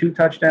in for 2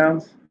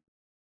 touchdowns?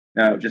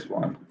 No, just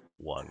 1.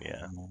 1,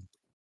 yeah.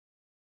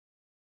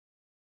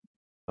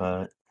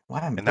 But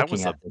And that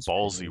was a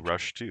ballsy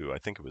rush too. I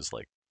think it was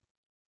like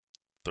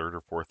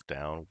 3rd or 4th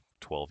down,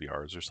 12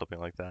 yards or something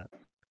like that,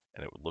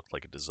 and it looked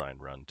like a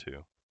designed run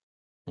too.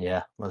 Yeah,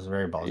 it was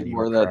very ballsy.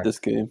 More of that this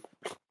game.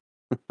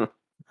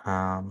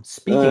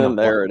 Speaking of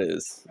there it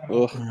is.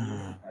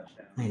 Man,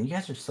 you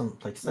guys are some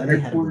like slightly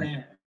ahead of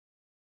me.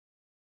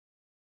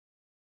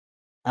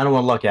 I don't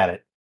want to look at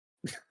it.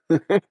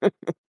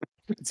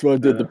 That's why I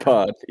did the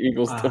pod.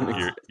 Eagles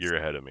don't. You're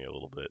ahead of me a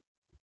little bit.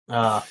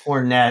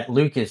 Fournette,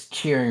 Luke is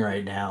cheering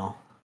right now.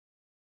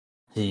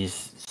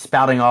 He's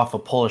spouting off a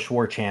Polish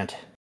war chant.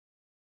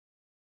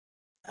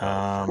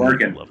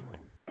 Working.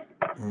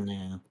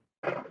 Yeah.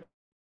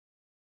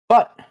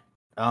 But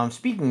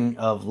speaking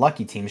of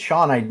lucky teams,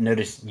 Sean, I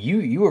noticed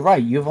you were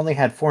right. You've only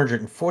had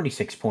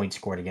 446 points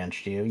scored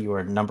against you. You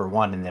were number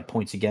 1 in the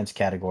points against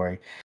category.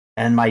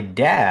 And my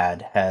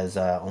dad has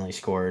only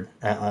scored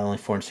only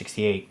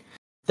 468.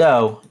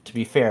 Though, to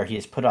be fair, he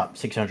has put up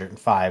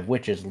 605,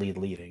 which is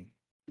leading.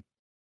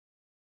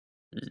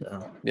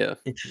 So, yeah,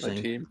 interesting.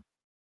 My team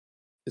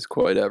is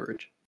quite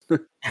average. Stay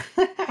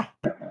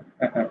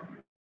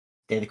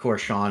the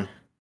course, Sean.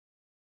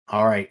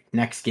 All right,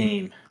 next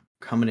game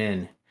coming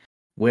in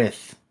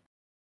with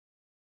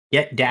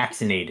Get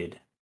Daxinated,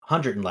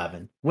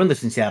 111.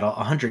 Winless in Seattle,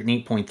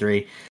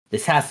 108.3.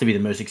 This has to be the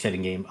most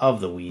exciting game of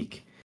the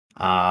week.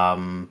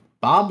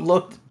 Bob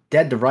looked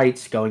dead to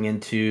rights going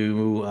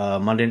into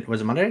Monday.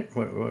 Was it Monday?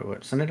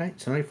 What Sunday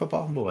night? Sunday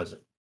football? What was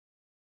it?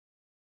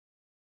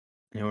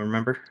 You don't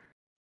remember?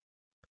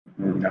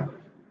 No.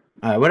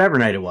 Whatever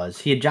night it was.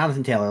 He had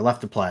Jonathan Taylor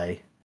left to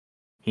play.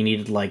 He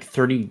needed like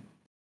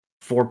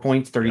 34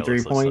 points,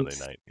 33 points.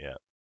 Sunday night, yeah.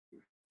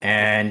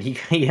 And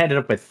he ended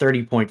up with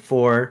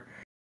 30.4.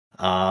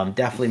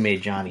 Definitely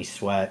made Johnny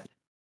sweat.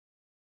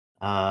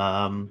 Who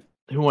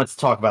wants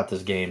to talk about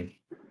this game?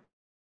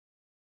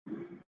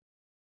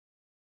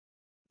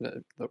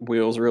 The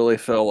wheels really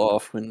fell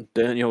off when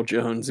Daniel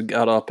Jones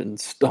got up and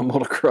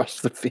stumbled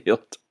across the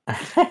field.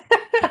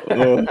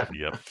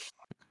 Yep.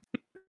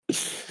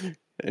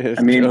 If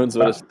Jones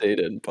would have stayed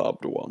in,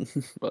 Bob won.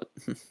 But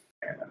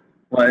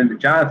well, and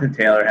Jonathan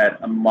Taylor had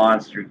a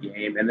monster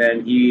game, and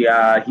then he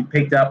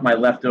picked up my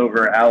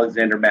leftover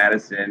Alexander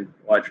Madison,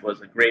 which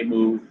was a great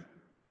move.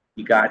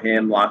 He got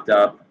him locked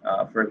up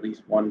for at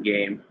least one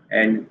game,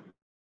 and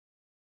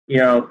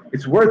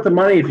it's worth the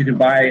money if you can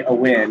buy a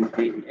win.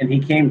 And he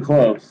came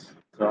close,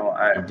 so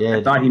I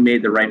thought he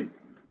made the right.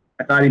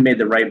 I thought he made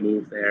the right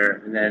move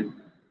there, and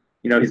then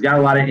he's got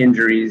a lot of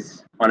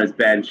injuries on his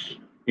bench,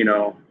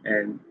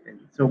 and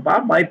so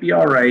Bob might be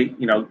all right.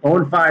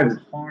 0-5 is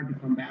hard to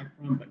come back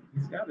from, but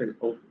he's got a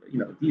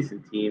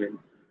decent team.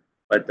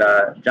 But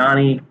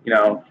Johnny,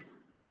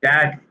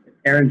 Dak,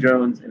 Aaron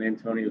Jones, and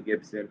Antonio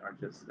Gibson are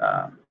just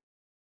a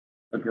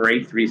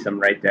great threesome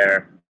right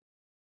there.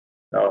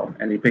 So,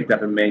 and he picked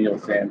up Emmanuel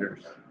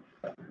Sanders.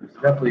 It's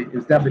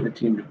definitely the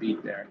team to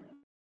beat there.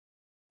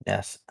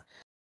 Yes.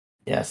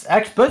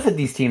 Actually, both of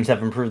these teams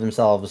have improved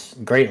themselves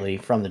greatly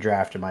from the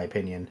draft, in my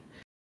opinion.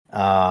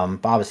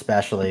 Bob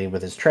especially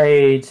with his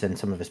trades and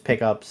some of his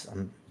pickups.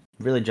 I'm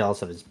really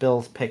jealous of his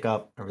Bills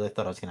pickup. I really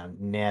thought I was going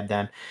to nab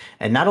them.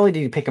 And not only did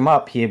he pick him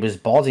up, he was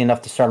ballsy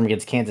enough to start him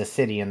against Kansas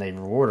City, and they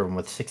rewarded him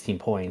with 16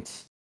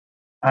 points.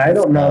 I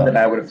don't know that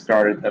I would have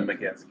started them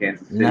against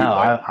Kansas City. No,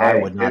 I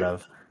would not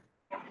have.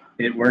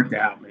 It worked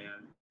out,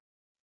 man.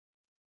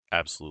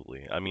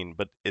 Absolutely. I mean,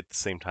 but at the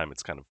same time,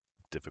 it's kind of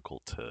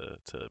difficult to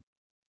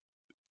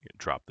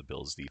drop the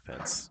Bills'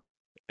 defense.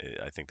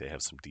 I think they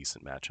have some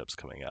decent matchups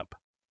coming up.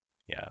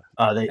 Yeah.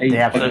 They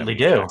absolutely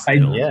do.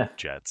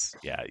 Jets.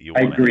 Yeah.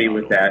 I agree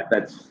with that.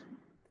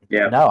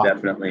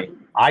 Definitely.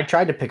 I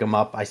tried to pick them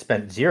up. I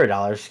spent $0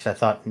 because I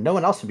thought no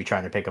one else would be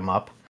trying to pick them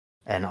up.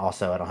 And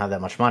also, I don't have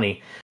that much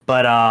money.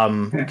 But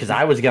because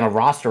I was going to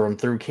roster them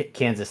through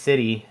Kansas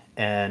City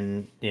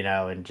and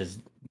just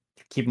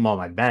keep them on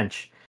my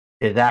bench.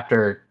 Because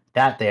after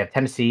that, they have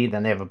Tennessee,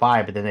 then they have a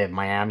bye, but then they have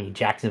Miami,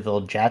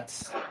 Jacksonville,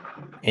 Jets,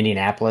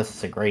 Indianapolis.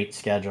 It's a great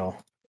schedule.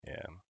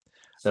 Yeah.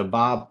 So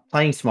Bob,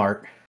 playing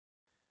smart.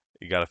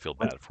 You got to feel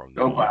bad for him,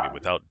 though. I mean,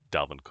 without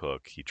Dalvin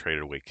Cook, he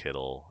traded away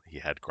Kittle. He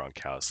had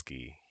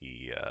Gronkowski.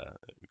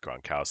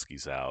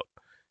 Gronkowski's out.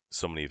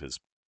 So many of his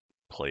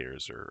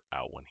players are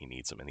out when he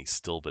needs them, and he's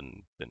still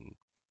been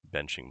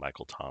benching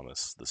Michael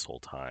Thomas this whole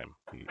time.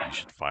 He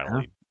should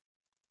finally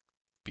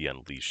be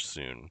unleashed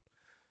soon,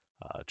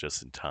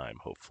 just in time,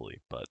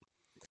 hopefully. But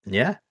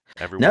yeah,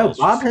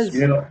 Bob has.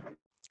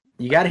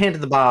 You got to hand it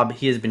to Bob.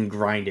 He has been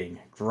grinding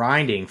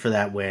for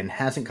that win.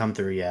 Hasn't come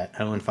through yet,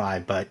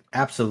 0-5, but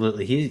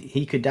absolutely,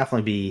 he could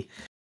definitely be.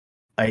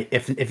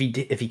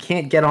 If he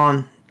can't get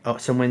on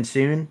some wins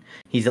soon,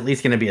 he's at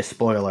least going to be a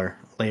spoiler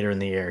later in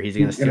the year. He's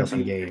going to steal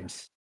some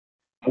games.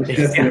 I was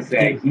just going to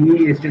say,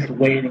 he is just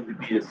waiting to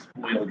be a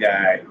spoiled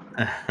guy.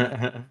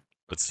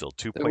 But still,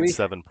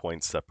 2.7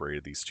 points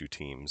separated these two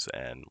teams,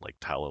 and like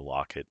Tyler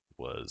Lockett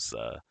was,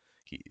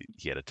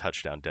 he had a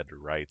touchdown dead to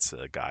rights.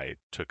 A guy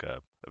took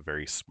a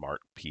very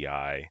smart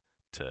PI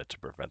to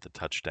prevent the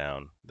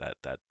touchdown. That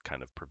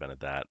kind of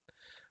prevented that.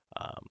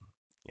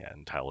 Yeah,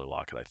 and Tyler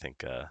Lockett, I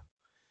think,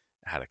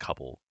 had a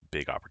couple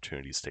big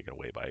opportunities taken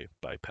away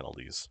by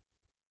penalties.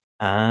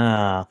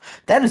 That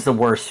is the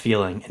worst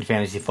feeling in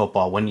fantasy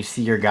football when you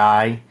see your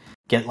guy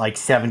get like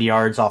 70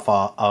 yards off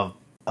of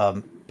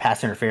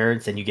pass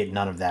interference and you get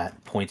none of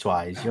that points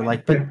wise. You're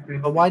like, but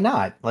why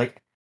not?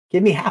 Like,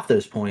 give me half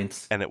those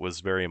points. And it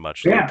was very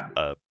much like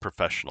a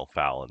professional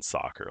foul in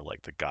soccer.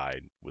 Like the guy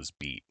was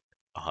beat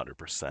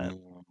 100%,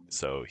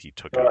 so he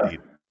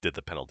did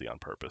the penalty on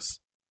purpose.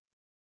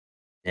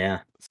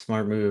 Yeah,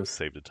 smart move.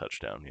 Saved a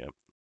touchdown. Yep.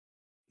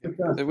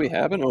 Did we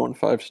have an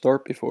 0-5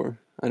 start before?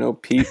 I know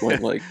Pete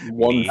went like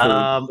 1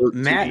 for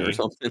 13 Matt, or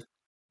something.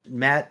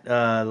 Matt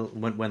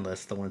went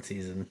winless the one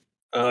season.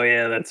 Oh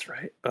yeah, that's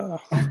right.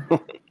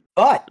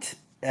 But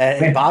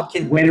Bob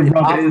can way to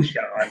rub it in,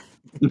 Sean.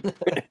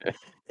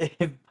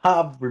 If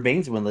Bob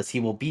remains winless, he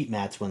will beat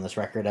Matt's winless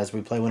record as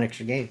we play one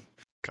extra game.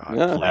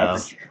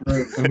 God,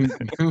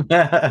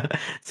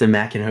 so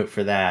Matt can hope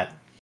for that.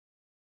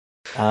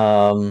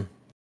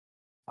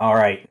 All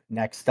right,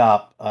 next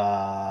up,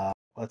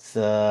 let's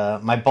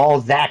my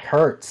ball Zach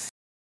Ertz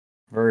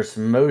versus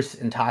most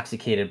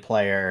intoxicated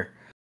player.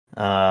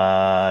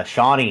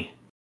 Shawnee,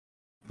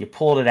 you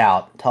pulled it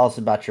out. Tell us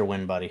about your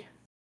win, buddy.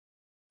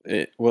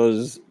 It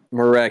was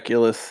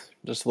miraculous,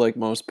 just like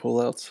most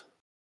pullouts.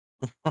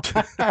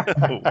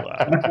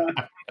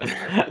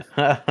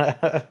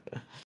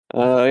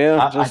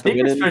 Yeah, I think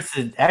you're supposed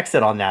to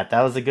exit on that.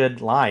 That was a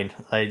good line.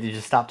 Like, you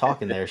just stop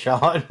talking there,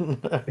 Sean.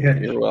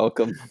 You're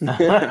welcome.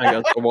 I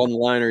got the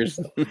one-liners.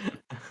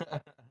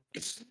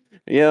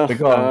 Yeah,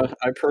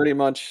 I pretty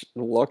much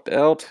lucked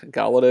out.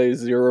 Galladay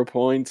 0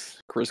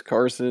 points. Chris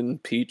Carson,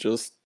 Pete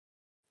just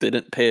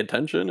didn't pay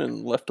attention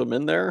and left him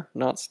in there,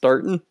 not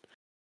starting.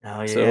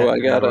 Oh yeah. So I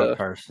got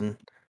Carson.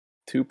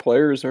 2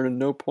 players earning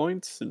no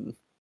points, and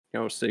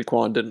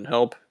Saquon didn't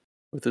help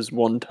with his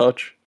 1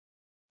 touch.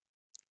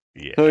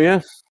 Yeah. So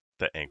yeah,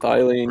 that ankle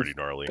was pretty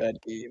gnarly.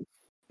 Bad game.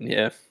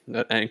 Yeah,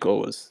 that ankle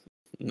was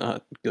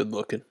not good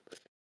looking.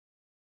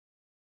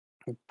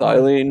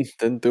 Thielen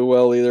didn't do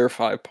well either.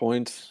 5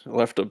 points.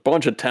 Left a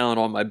bunch of talent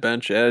on my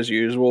bench as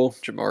usual.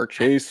 Jamar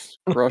Chase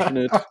crushing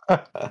it.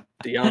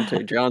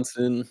 Deontay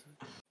Johnson.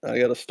 I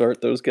got to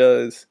start those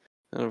guys,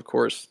 and of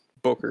course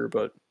Booker.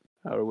 But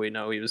how do we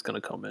know he was going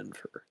to come in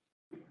for?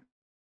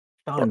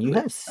 Sean, you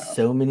have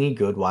so many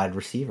good wide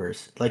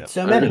receivers. Like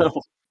so many.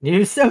 You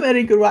have so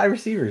many good wide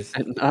receivers.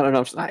 And not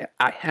enough. I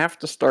have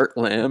to start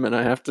Lamb and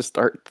I have to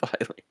start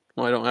Thielen.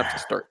 Well, I don't have to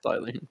start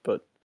Thielen,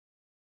 but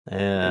you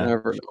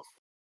never know.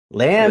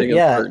 Lamb,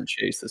 starting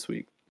Chase this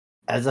week.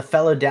 As a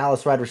fellow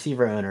Dallas wide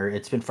receiver owner,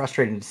 it's been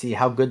frustrating to see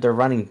how good their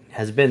running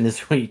has been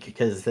this week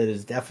because it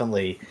is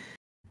definitely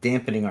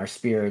dampening our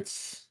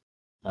spirits.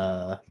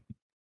 A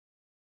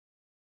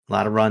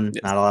lot of run,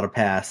 not a lot of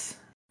pass.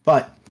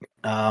 But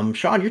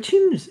Sean, your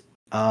team's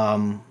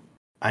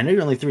I know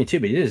you're only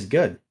 3-2, but it is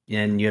good.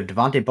 And you have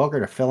Devontae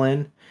Booker to fill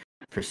in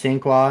for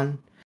Saquon.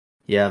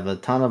 You have a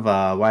ton of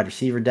wide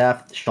receiver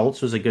depth.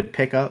 Schultz was a good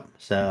pickup.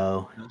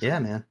 So, yeah,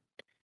 man.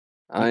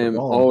 I am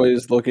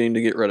always looking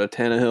to get rid of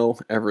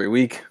Tannehill every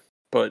week.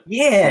 But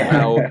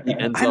somehow he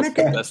ends up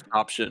the best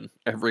option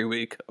every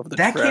week of the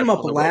that came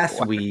up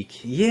last week.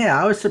 Yeah,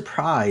 I was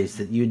surprised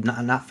that you'd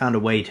not found a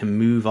way to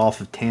move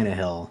off of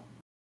Tannehill.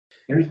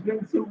 There's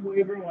been some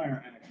waiver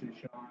wire action,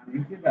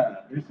 Sean.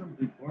 There's some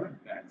good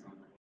quarterbacks on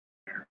the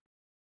wire.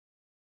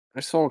 I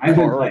saw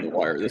Carr on the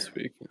wire this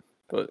week,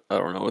 but I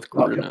don't know with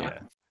Gruden now. Yeah.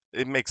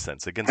 It makes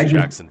sense. Against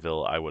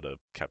Jacksonville, I would have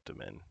kept him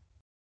in.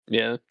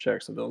 Yeah,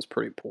 Jacksonville's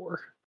pretty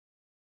poor.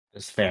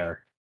 That's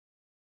fair.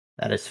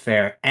 That is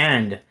fair.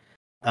 And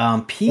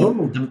Pete,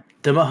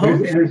 the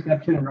Mahomes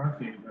interception in our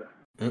favor.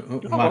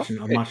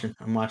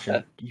 I'm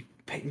watching.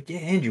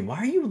 Andrew, why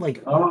are you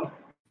like?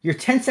 You're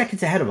 10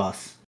 seconds ahead of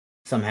us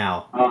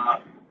somehow.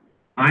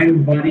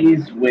 I'm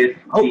buddies with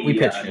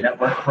the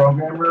network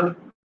programmer.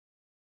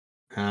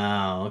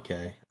 Oh,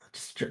 okay.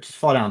 Just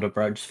fall down,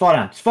 bro. Just fall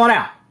down. Just fall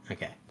down.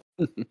 Okay.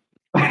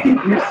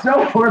 You're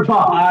so far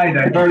behind.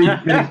 I already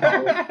finished.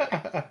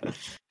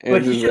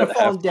 But you should have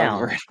fallen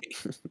down.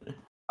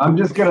 I'm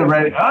just gonna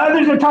ready.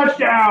 There's a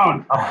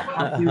touchdown.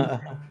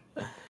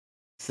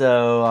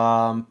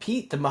 So,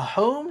 Pete, the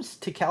Mahomes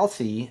to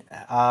Kelsey,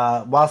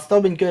 while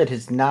still been good,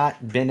 has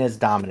not been as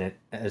dominant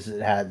as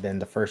it had been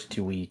the first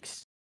 2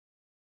 weeks.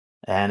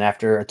 And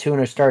after a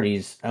 2-0 start,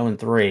 he's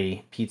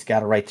 0-3. Pete's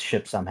got to right the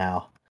ship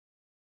somehow.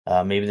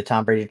 Maybe the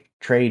Tom Brady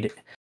trade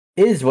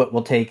is what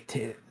will take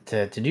to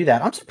do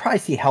that. I'm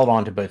surprised he held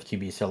on to both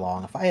QBs so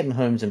long. If I had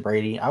Mahomes and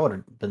Brady, I would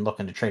have been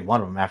looking to trade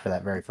one of them after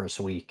that very first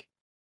week,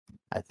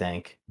 I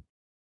think.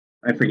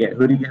 I forget.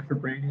 Who did you get for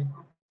Brady?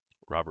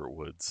 Robert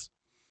Woods.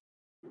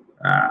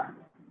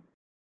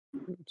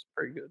 It's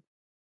pretty good.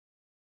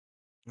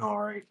 All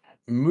right,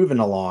 moving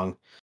along.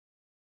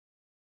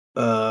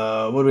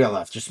 What do we got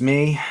left? Just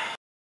me.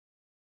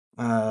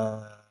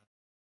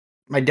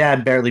 My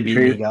dad barely beat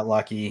me. He got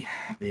lucky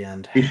at the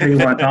end. You sure you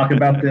want to talk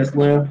about this,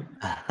 Lou?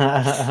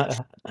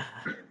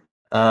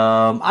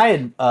 I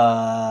had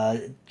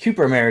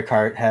Cooper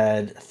Maricart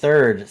had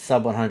third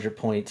sub 100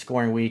 point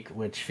scoring week,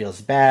 which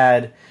feels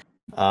bad.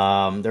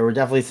 There were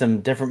definitely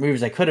some different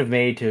moves I could have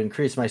made to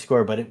increase my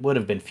score, but it would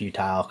have been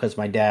futile because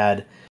my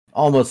dad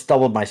almost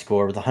doubled my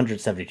score with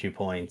 172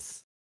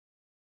 points.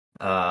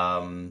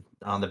 On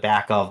the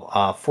back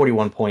of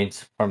 41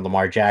 points from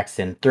Lamar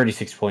Jackson,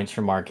 36 points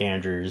from Mark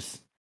Andrews,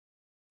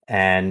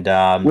 and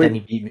then he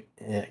beat me.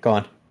 Go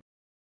on.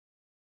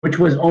 Which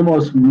was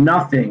almost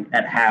nothing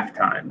at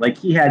halftime. Like,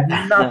 he had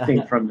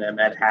nothing from them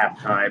at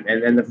halftime.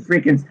 And then the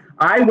freaking...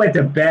 I went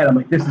to bed. I'm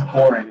like, this is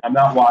boring. I'm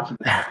not watching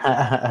this.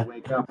 I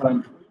wake up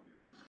and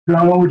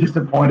I'm just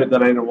disappointed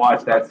that I didn't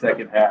watch that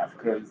second half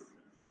because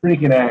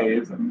freaking A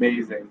is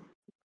amazing.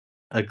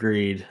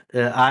 Agreed.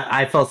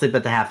 I fell asleep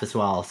at the half as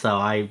well, so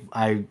I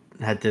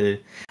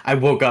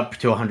woke up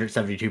to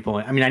 172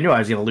 points. I mean, I knew I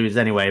was going to lose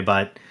anyway,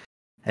 but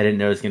I didn't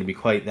know it was going to be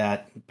quite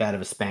that bad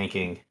of a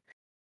spanking.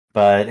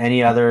 But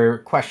any other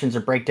questions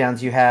or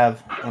breakdowns you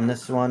have on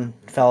this one,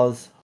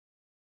 fellas?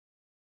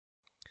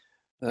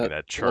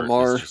 That chart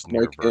Lamar, is just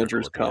near Mike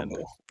Andrews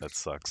combo. That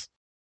sucks.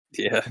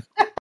 Yeah.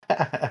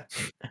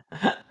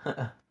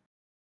 The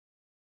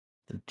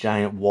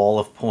giant wall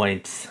of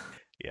points.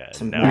 Yeah,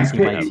 Some and now he's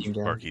going nice to have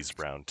Marquise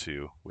Brown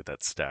too with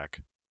that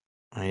stack.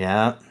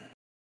 Yeah.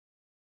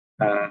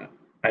 I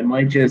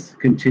might just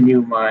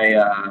continue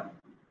my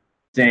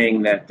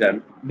saying that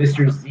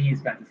Mr.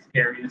 Z's got the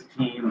scariest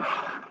team.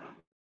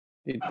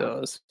 He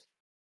does.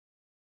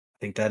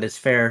 I think that is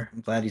fair.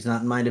 I'm glad he's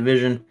not in my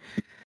division.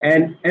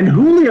 And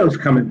Julio's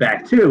coming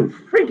back too.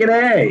 Freaking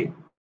A.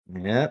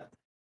 Yep.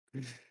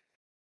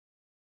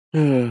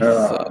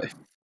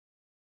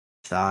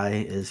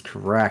 Sigh is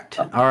correct.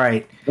 All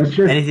right. Let's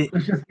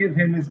just give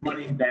him his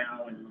money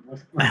now and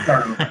let's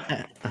start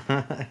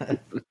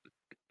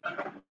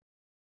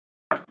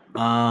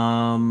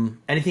over.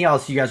 Anything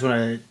else you guys want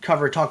to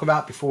cover, talk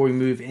about before we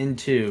move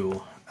into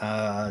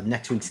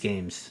next week's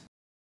games?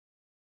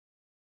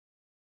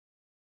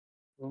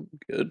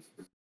 Good.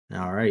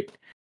 All right.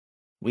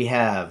 We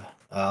have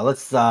we'll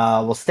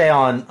stay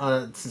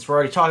on since we're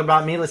already talking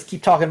about me, let's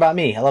keep talking about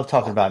me. I love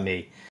talking about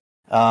me.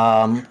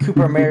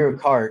 Cooper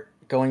Maricart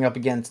going up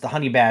against the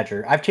Honey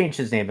Badger. I've changed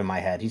his name in my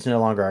head. He's no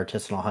longer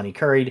Artisanal Honey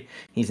Curried.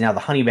 He's now the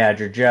Honey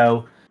Badger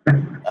Joe.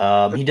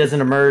 He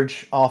doesn't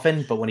emerge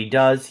often, but when he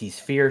does, he's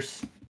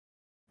fierce.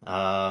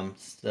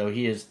 So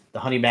he is the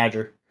Honey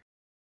Badger.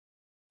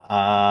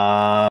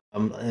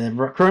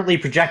 Currently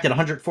projected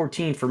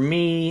 114 for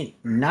me,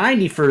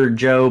 90 for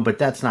Joe, but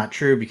that's not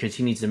true because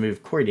he needs to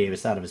move Corey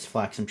Davis out of his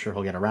flex. I'm sure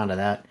he'll get around to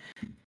that.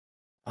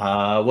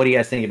 What do you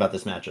guys think about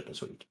this matchup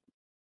this week?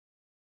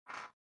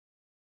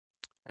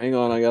 Hang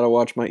on, I gotta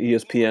watch my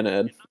ESPN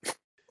ad.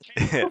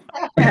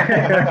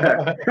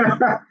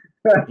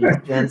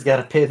 Jen's got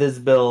to pay his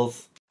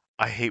bills.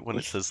 I hate when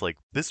it says, like,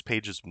 this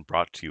page has been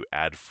brought to you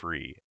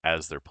ad-free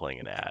as they're playing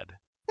an ad.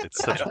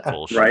 It's such a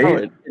bullshit. Right? Oh,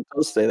 it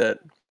does say that.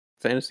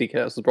 Fantasy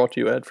Cast is brought to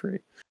you ad-free.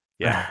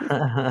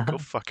 Yeah. Go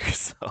fuck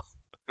yourself.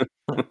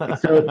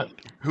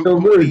 Who Lou,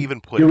 would he even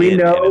put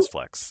in his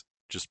flex?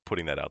 Just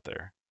putting that out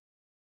there.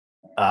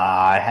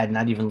 I had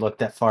not even looked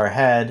that far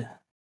ahead.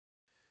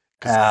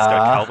 Because he's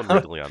got Calvin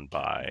Ridley on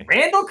bye.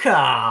 Randall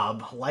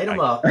Cobb, light him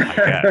up. I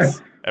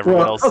guess.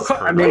 Everyone else is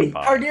hurt on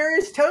bye.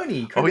 Kadarius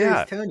Toney.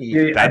 Tony.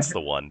 Yeah, That's the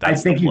one. I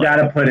think you got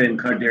to put in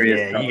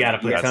Kadarius. Yeah, you got to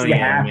put Tony in,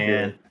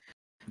 man.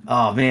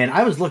 Oh, man.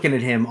 I was looking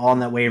at him on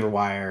that waiver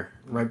wire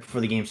right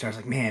before the game started. I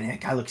was like, man,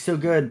 that guy looks so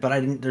good,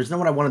 but there's no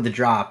one I wanted to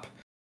drop.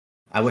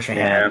 I wish I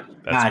had.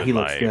 God, he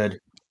looks good.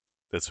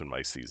 That's been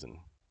my season.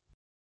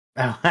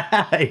 Oh,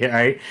 yeah,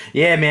 right.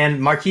 Yeah, man.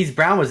 Marquise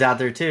Brown was out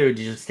there, too. Did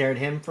you stare at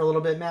him for a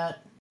little bit,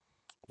 Matt?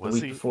 Was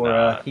he?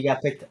 Before he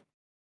got picked up.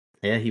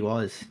 Yeah, he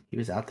was. He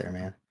was out there,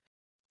 man.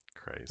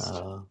 Christ.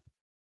 So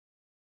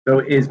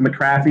is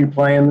McCaffrey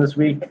playing this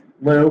week,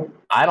 Lou?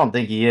 I don't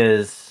think he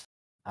is.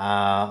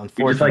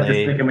 Unfortunately, you just like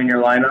to stick him in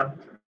your lineup.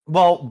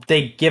 Well,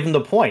 they give him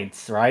the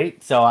points,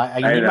 right? So I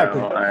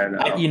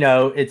know. You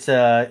know, it's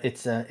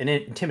an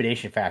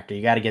intimidation factor.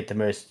 You got to get the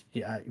most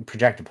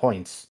projected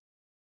points.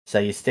 So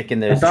you stick in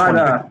those.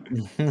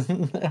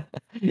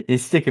 You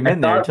stick him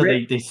in there until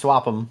they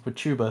swap him with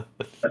Chuba.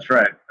 That's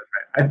right.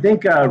 I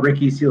think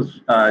Ricky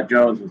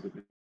Seals-Jones was a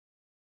good.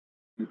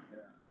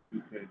 He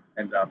could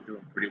end up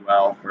doing pretty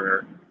well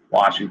for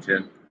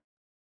Washington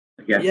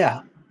against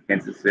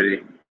Kansas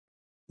City.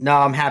 No,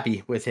 I'm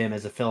happy with him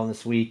as a fill-in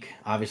this week.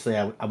 Obviously,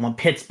 I want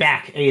Pitts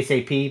back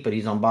ASAP, but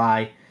he's on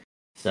bye,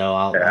 so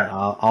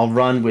I'll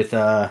run with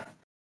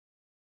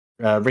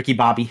Ricky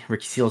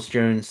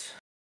Seals-Jones.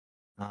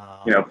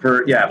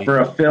 For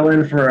a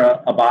fill-in for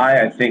a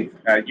bye, I think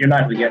you're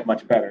not going to get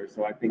much better.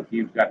 So I think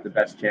you've got the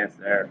best chance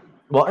there.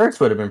 Well, Ertz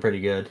would have been pretty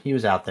good. He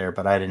was out there,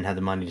 but I didn't have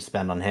the money to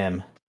spend on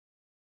him.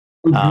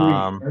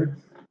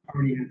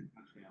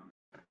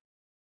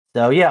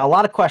 So yeah, a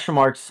lot of question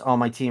marks on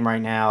my team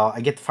right now.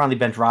 I get to finally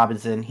bench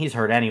Robinson. He's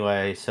hurt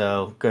anyway,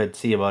 so good.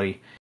 See you,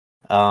 buddy.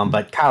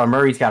 But Kyler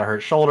Murray's got a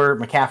hurt shoulder.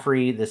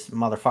 McCaffrey, this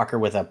motherfucker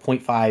with a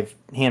 0.5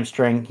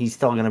 hamstring, he's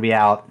still going to be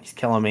out. He's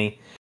killing me.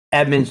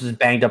 Edmonds was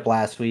banged up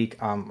last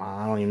week. I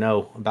don't even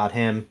know about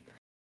him.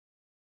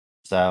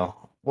 So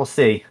we'll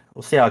see.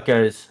 We'll see how it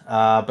goes.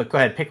 But go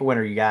ahead, pick a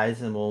winner, you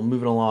guys, and we'll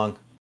move it along.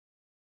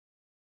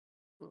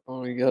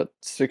 Oh, we got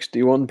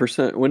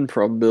 61% win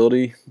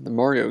probability. The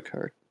Mario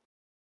Kart.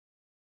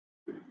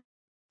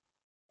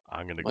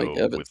 I'm gonna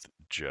go with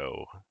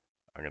Joe.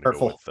 I'm gonna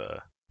go with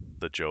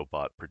the Joe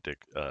Bot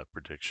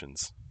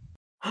predictions.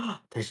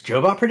 There's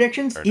Joe Bot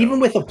predictions, even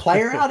with a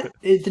player out.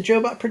 Is the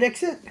Joe Bot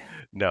predicts it?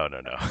 No.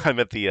 I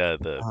meant the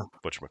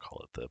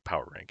whatchamacallit, the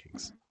power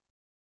rankings.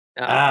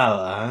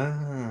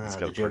 It's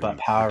got a pretty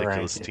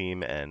ridiculous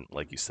team, and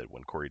like you said,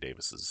 when Corey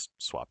Davis is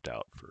swapped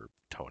out for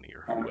Tony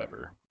or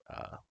whoever,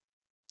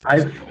 I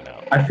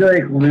feel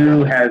like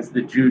Lou has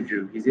the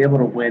juju. He's able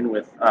to win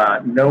with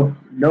no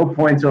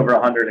points over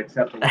 100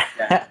 except for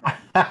that.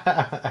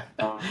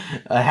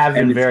 I have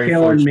been very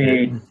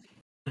fortunate. Me.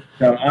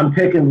 So I'm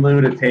picking Lou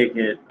to take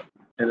it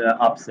in an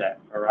upset,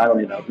 or I don't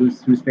even know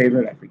who's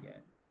favorite. I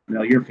forget.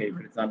 No, your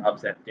favorite. It's on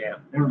upset.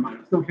 Damn. Never mind.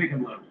 I'm still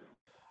picking Lou.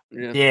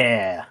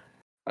 Yeah.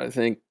 I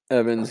think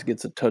Evans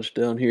gets a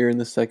touchdown here in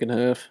the second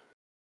half.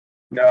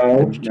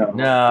 No.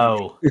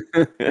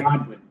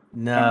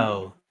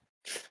 No.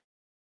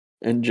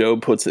 And Joe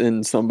puts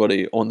in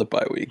somebody on the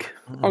bye week.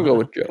 I'll go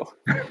with Joe.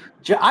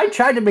 I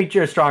tried to make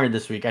Joe stronger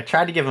this week. I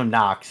tried to give him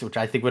Knox, which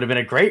I think would have been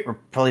a great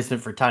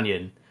replacement for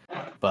Tunyon.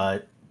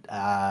 But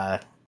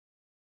I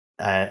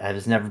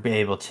was never be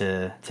able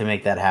to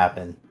make that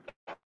happen.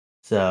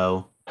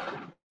 So,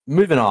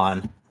 moving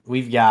on.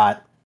 We've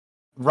got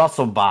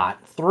Russell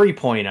Bot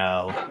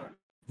 3.0,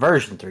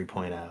 version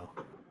 3.0.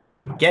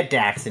 Get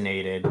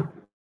vaccinated.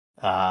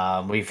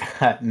 We've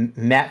got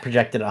Matt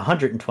projected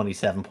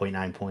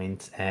 127.9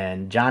 points,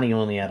 and Johnny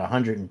only had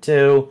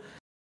 102.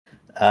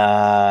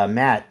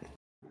 Matt,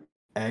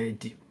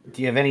 do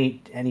you have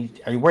any?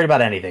 Are you worried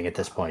about anything at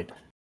this point?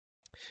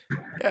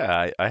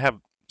 Yeah, I have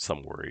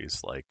some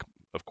worries. Like,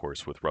 of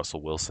course, with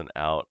Russell Wilson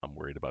out, I'm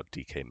worried about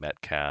DK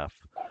Metcalf.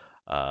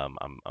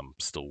 I'm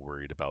still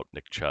worried about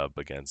Nick Chubb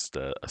against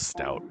a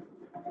stout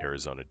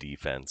Arizona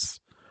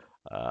defense.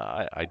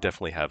 I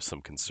definitely have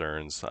some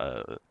concerns.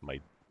 My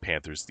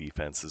Panthers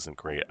defense isn't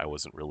great. I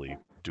wasn't really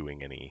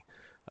doing any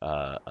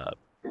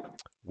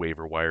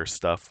waiver wire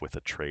stuff with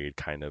a trade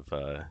kind of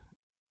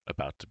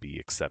about to be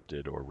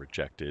accepted or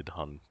rejected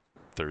on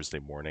Thursday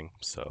morning.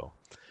 So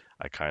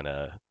I kind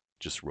of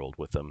just rolled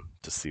with them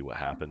to see what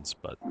happens.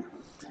 But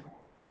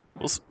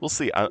we'll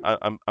see.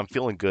 I'm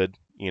feeling good.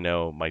 You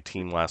know, my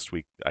team last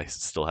week, I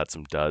still had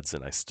some duds,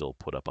 and I still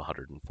put up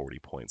 140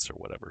 points or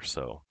whatever.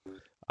 So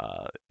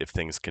if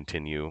things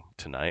continue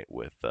tonight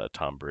with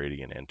Tom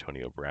Brady and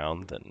Antonio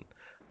Brown, then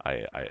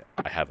I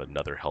have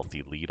another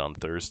healthy lead on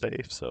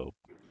Thursday. So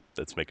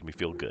that's making me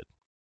feel good.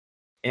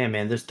 Yeah,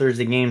 man, there's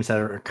Thursday games that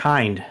are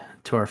kind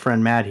to our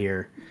friend Matt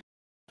here.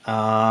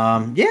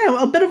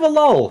 Yeah, a bit of a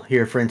lull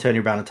here for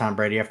Antonio Brown and Tom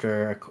Brady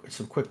after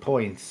some quick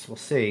points. We'll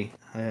see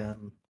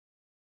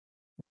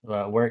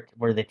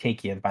where they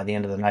take you by the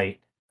end of the night.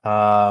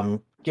 Go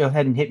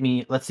ahead and hit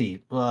me. Let's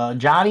see,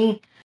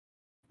 Johnny.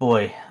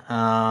 Boy,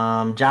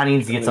 Johnny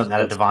needs to get something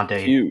out of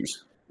Devontae.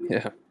 Cues.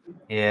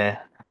 Yeah.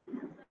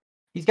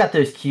 He's got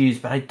those cues,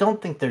 but I don't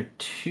think they're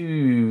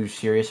too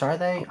serious, are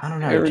they? I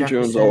don't know. Aaron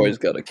Jones always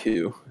got a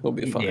cue. He'll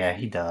be fine. Yeah,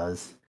 he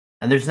does.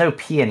 And there's no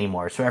P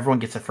anymore, so everyone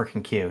gets a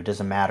freaking Q. It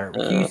doesn't matter.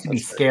 Q used to be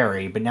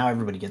scary, but now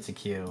everybody gets a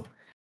Q.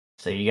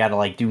 So you got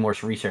to do more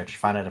research to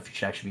find out if you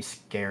should actually be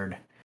scared.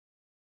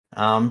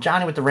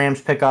 Johnny with the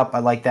Rams pickup, I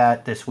like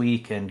that this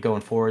week and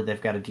going forward.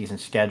 They've got a decent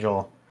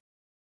schedule.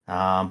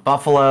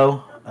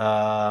 Buffalo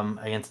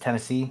against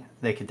Tennessee,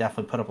 they could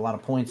definitely put up a lot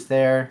of points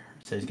there.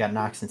 So he's got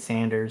Knox and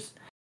Sanders.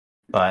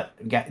 But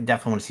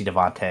definitely want to see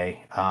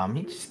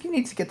Devontae. He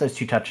needs to get those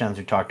 2 touchdowns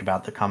we talked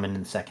about that come in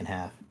the second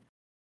half.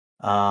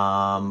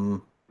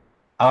 I'll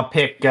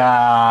pick.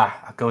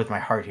 I'll go with my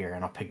heart here,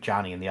 and I'll pick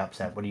Johnny in the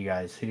upset. Who do you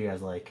guys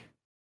like?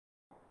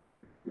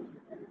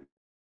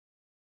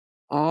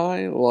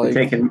 I like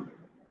taking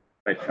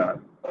my shot.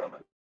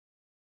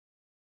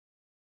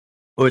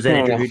 What was that,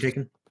 Andrew? Who you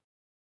taking?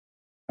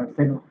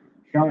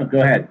 Sean,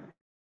 go ahead.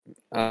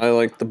 I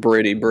like the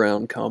Brady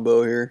Brown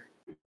combo here.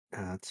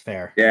 That's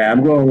fair. Yeah,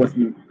 I'm going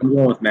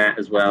with Matt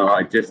as well.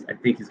 I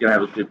think he's gonna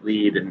have a good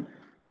lead, and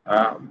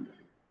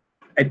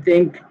I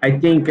think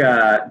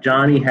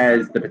Johnny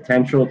has the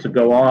potential to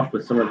go off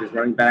with some of his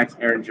running backs.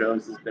 Aaron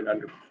Jones has been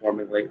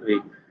underperforming lately,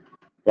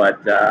 but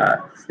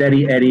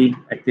steady Eddie.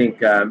 I think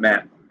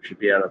Matt should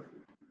be able to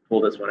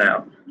pull this one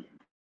out.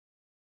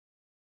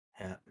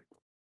 Yeah.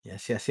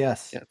 Yes. Yeah.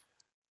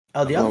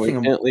 Oh, the other thing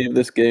we can't leave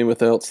this game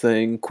without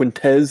saying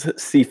Quintez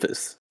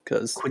Cephas,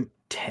 because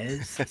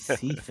Quintez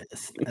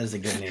Cephas. That's a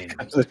good name.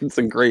 It's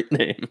a great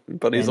name,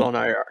 but he's on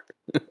IR.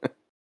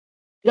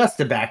 Just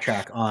to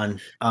backtrack on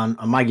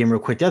my game real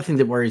quick, the other thing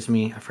that worries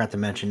me, I forgot to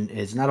mention,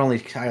 is not only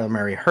is Kyler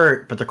Murray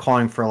hurt, but they're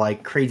calling for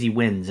like crazy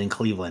wins in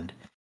Cleveland.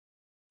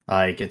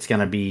 Like it's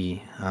gonna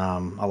be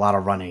a lot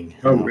of running.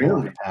 Oh, A lot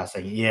really? of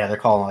passing. Yeah, they're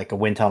calling it like a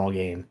wind tunnel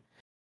game.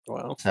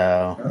 Wow.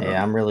 So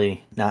yeah, I'm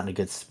really not in a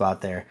good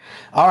spot there.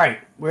 All right,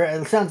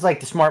 it sounds like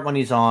the smart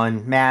money's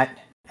on Matt,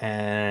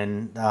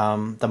 and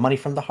the money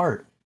from the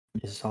heart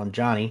is on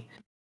Johnny.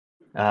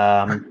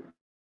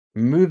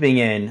 Moving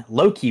in,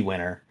 low-key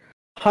winner,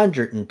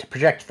 100 and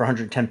projected for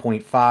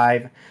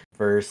 110.5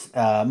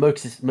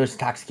 versus most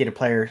intoxicated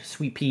player,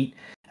 Sweet Pete,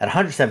 at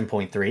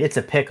 107.3. It's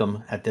a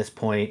pick'em at this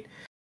point.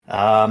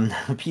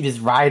 Pete is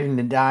riding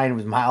and dying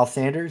with Miles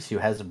Sanders, who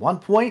has 1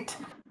 point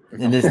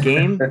in this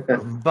game,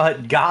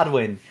 but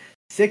Godwin,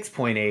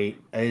 6.8,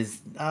 is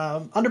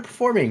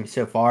underperforming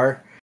so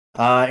far.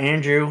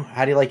 Andrew,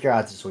 how do you like your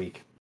odds this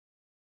week?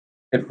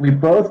 If we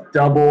both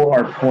double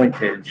our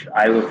pointage,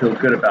 I will feel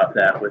good about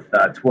that with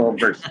 12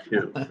 versus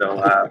 2.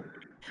 So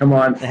come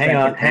on. Hang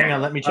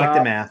on. Let me check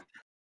the math.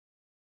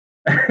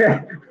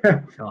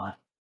 Come on.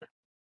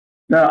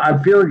 No,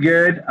 I'm feeling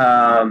good.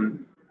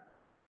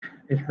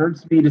 It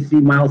hurts me to see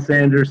Miles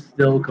Sanders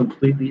still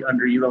completely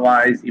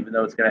underutilized, even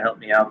though it's going to help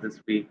me out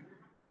this week.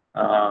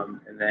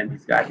 And then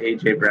he's got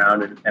A.J.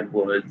 Brown and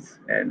Woods,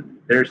 and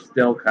they're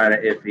still kind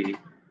of iffy.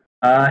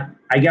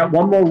 I got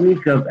one more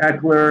week of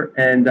Eckler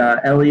and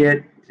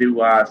Elliott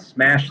to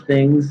smash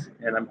things,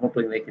 and I'm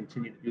hoping they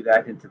continue to do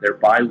that into their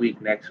bye week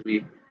next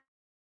week.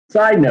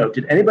 Side note,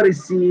 did anybody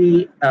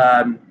see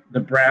the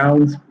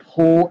Browns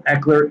pull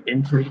Eckler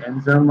into the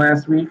end zone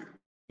last week?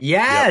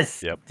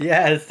 Yes! Yep.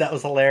 Yes, that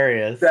was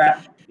hilarious.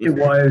 It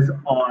was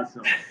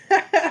awesome.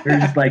 They're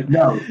just like,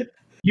 no,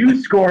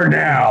 you score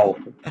now.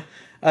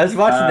 I was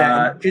watching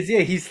that because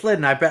he slid,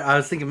 and I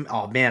was thinking,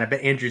 oh man, I bet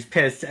Andrew's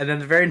pissed. And then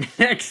the very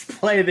next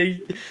play,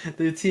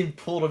 the team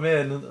pulled him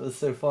in. It was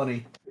so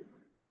funny.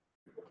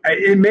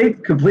 It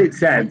made complete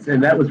sense,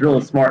 and that was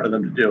really smart of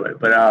them to do it.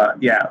 But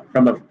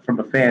from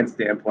a fan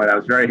standpoint, I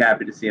was very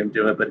happy to see him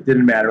do it. But it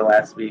didn't matter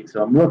last week,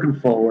 so I'm looking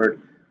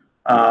forward.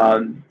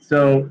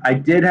 So I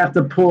did have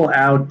to pull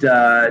out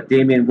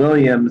Damian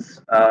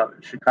Williams,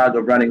 Chicago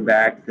running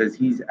back, because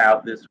he's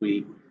out this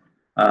week.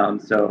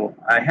 So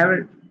I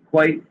haven't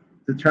quite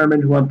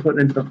determined who I'm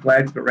putting into the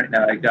flex, but right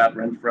now I got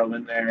Renfrow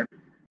in there.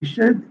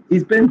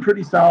 He's been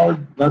pretty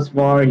solid thus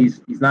far.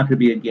 He's not going to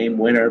be a game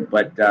winner,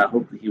 but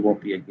hopefully he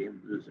won't be a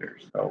game loser.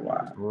 So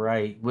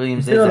right,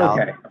 Williams is out.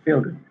 Okay, I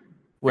feel good.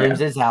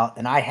 Williams is out,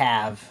 and I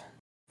have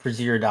for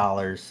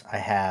 $0. I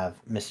have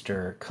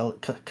Mr.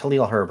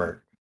 Khalil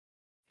Herbert,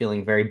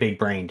 feeling very big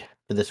brained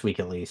for this week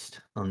at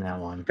least on that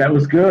one. That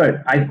was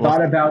good. I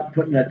thought about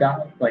putting a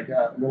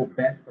little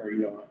bet or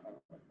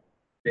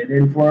bid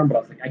in for him, but I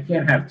was like, I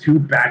can't have two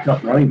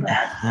backup running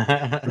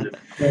backs for the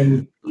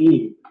same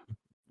team.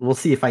 We'll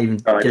see if I even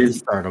get to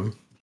start him.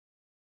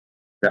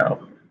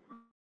 So,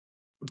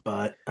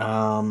 but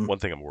one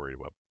thing I'm worried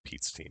about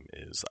Pete's team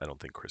is I don't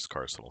think Chris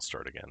Carson will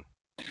start again.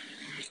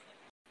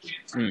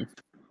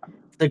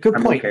 A good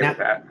point. Okay with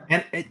that.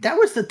 And that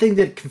was the thing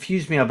that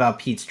confused me about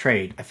Pete's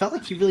trade. I felt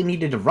like he really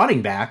needed a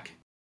running back,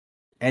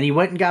 and he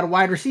went and got a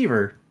wide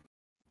receiver.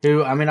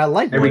 Who I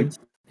like Woods.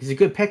 He's a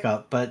good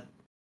pickup, but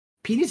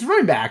Pete needs a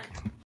running back.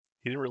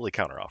 He didn't really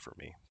counteroffer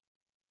me.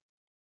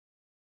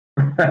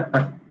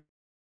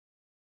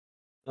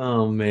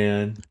 Oh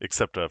man!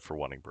 Except for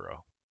wanting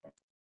Burrow.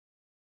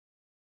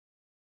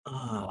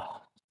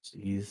 Oh,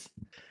 jeez.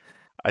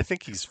 I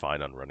think he's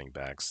fine on running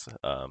backs.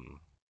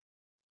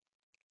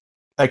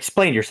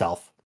 Explain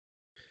yourself.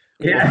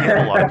 Yeah, well, he had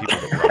a lot of people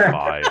that run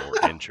by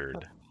or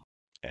injured,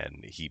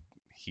 and he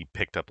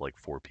picked up like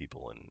 4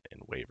 people in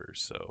waivers.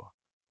 So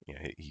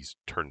he's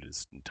turned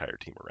his entire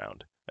team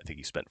around. I think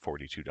he spent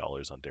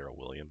 $42 on Darrell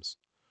Williams.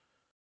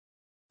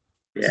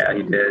 Yeah,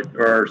 he did,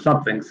 or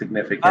something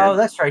significant. Oh,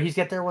 that's right. He's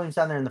got Darrell Williams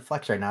down there in the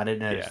flex right now. I didn't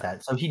notice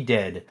that. So he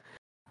did.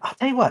 I'll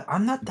tell you what.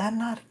 I'm not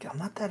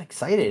that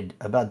excited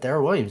about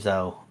Darrell Williams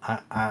though.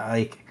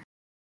 I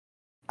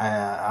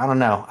don't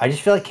know. I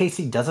just feel like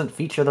KC doesn't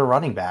feature the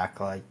running back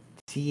like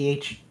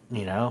CH.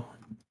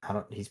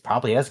 He's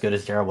probably as good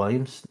as Darrell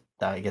Williams.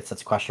 I guess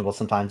that's questionable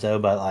sometimes though.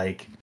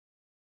 But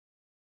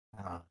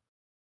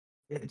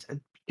it's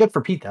good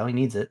for Pete though. He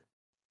needs it.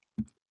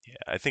 Yeah,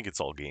 I think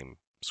it's all game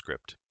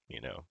script.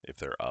 If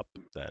they're up,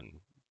 then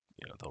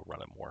they'll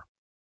run it more.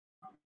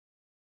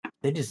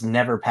 They just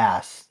never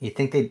pass. You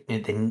think they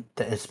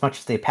as much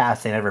as they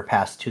pass, they never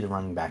pass to the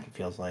running back. It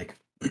feels like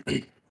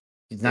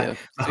he's not.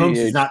 Mahomes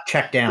is not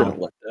checked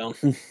down.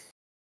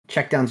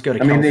 Checkdowns go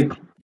to.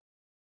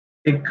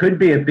 It could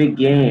be a big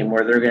game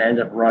where they're going to end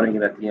up running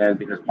it at the end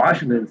because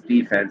Washington's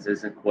defense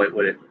isn't quite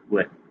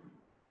what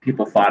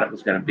people thought it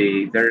was going to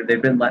be.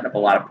 They've been letting up a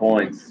lot of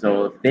points,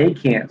 so if they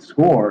can't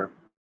score.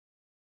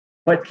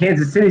 But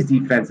Kansas City's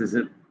defense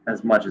isn't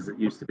as much as it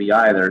used to be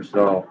either.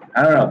 So,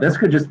 I don't know. This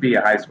could just be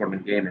a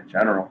high-scoring game in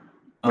general,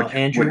 which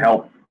Andrew, would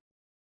help.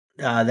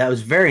 That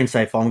was very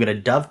insightful. I'm going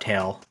to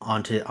dovetail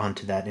onto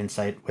that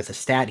insight with a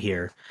stat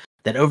here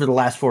that over the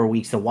last 4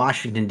 weeks, the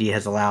Washington D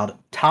has allowed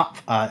top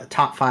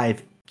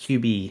 5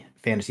 QB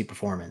fantasy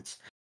performance.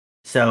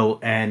 So,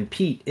 and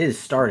Pete is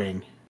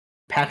starting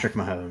Patrick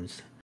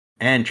Mahomes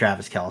and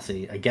Travis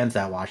Kelce against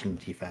that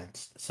Washington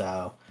defense.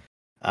 So,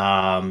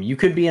 you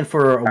could be in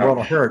for a world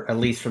of hurt, at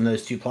least from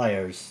those two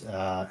players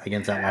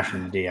against that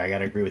Washington D. I got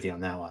to agree with you on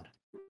that one.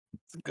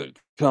 It's a good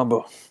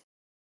combo.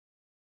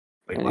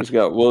 Wait, and what? he's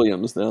got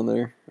Williams down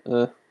there.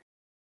 It's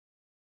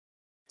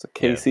a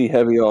KC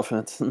heavy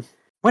offense.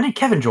 When did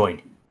Kevin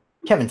join?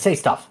 Kevin, say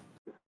stuff.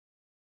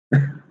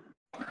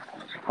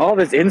 All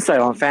this insight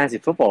on fantasy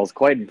football is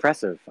quite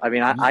impressive. I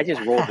mean, I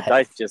just rolled the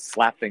dice, just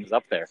slap things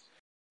up there.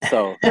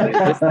 So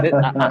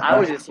I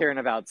was just hearing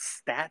about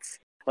stats,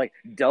 like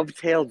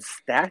dovetailed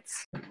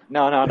stats.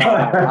 No.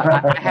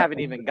 I haven't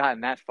even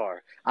gotten that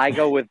far. I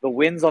go with the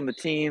wins on the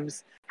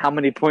teams, how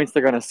many points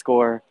they're going to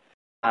score.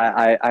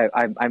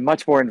 I'm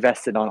much more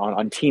invested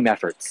on team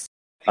efforts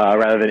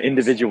rather than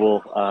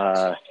individual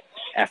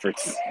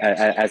efforts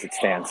as it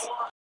stands.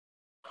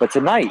 But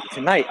tonight,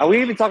 are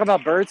we even talking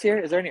about birds here?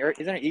 Is there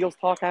any Eagles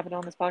talk happening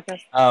on this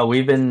podcast?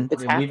 We've been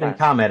halftime.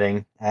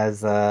 commenting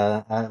as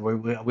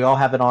we all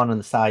have it on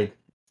the side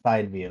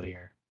view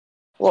here.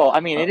 Well, I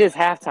mean, it is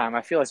halftime.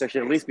 I feel like there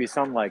should at least be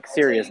some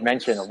serious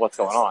mention of what's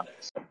going on.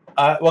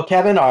 Well,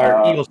 Kevin,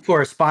 our Eagles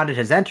correspondent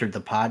has entered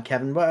the pod.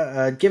 Kevin,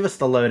 give us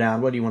the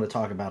lowdown. What do you want to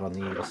talk about on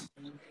the Eagles?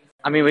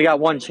 I mean, we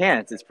got one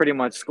chance. It's pretty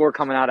much score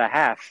coming out at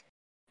half,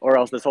 or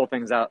else this whole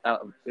thing's out.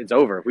 It's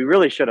over. We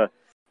really should have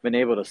been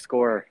able to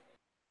score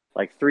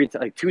like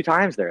two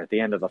times there at the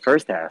end of the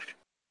first half,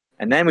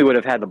 and then we would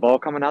have had the ball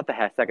coming out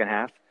the second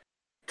half,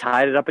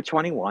 tied it up at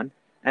 21,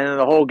 and then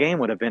the whole game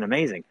would have been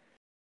amazing.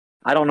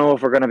 I don't know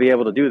if we're going to be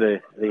able to do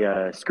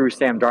the screw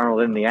Sam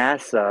Darnold in the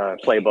ass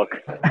playbook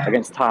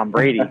against Tom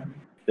Brady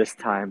this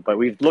time, but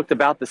we've looked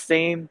about the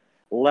same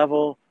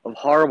level of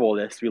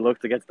horribleness we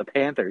looked against the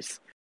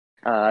Panthers,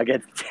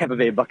 against the Tampa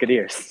Bay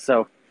Buccaneers.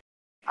 So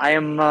I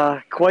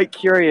am quite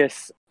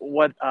curious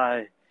what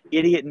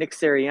idiot Nick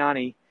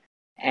Sirianni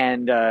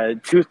and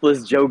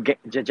toothless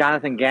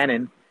Jonathan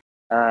Gannon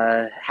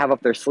have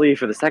up their sleeve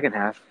for the second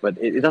half, but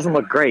it doesn't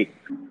look great.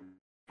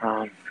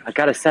 I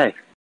gotta say,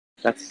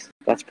 that's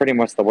pretty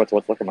much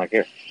what's looking like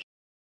here.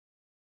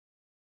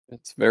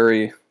 It's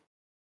very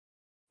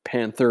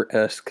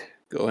Panther-esque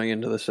going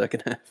into the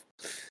second half.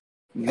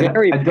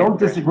 I don't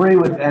disagree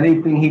with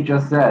anything he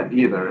just said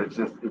either.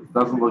 It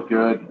doesn't look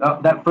good.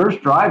 That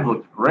first drive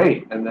looked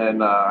great, and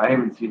then I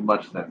haven't seen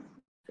much since.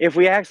 If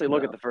we actually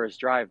look at the first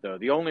drive, though,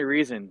 the only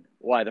reason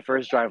why the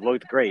first drive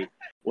looked great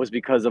was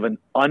because of an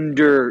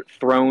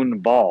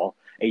underthrown ball,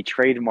 a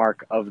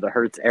trademark of the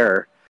Hurts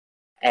error.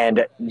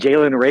 And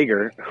Jalen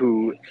Reagor,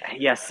 who,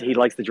 yes, he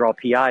likes to draw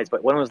PIs,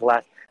 but when was the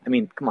last? I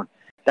mean, come on,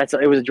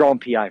 it was a drawn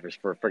PI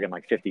for friggin'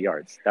 like 50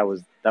 yards. That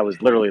was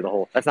literally the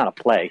whole. That's not a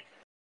play.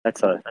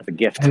 That's a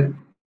gift.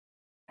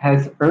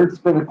 Has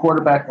Ertz been a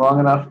quarterback long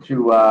enough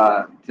to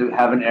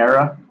have an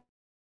era?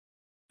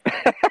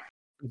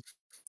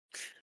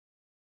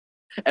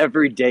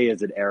 Every day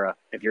is an era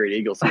if you're an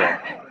Eagles fan.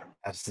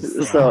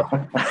 So,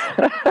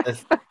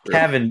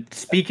 Kevin,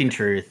 speaking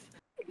truth.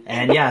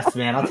 And yes,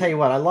 man, I'll tell you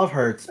what, I love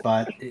Hurts,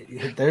 but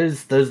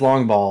those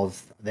long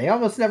balls, they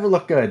almost never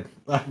look good.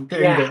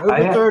 They're either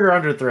overthrown or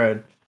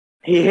underthrown.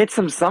 He hits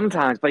them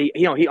sometimes, but he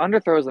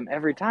underthrows them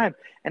every time.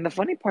 And the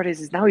funny part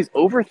is now he's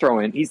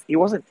overthrowing.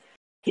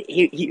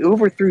 He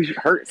overthrew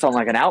Hurts on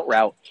like an out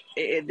route.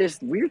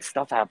 There's weird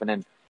stuff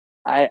happening.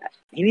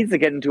 He needs to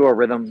get into a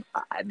rhythm.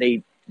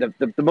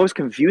 The most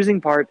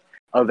confusing part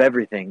of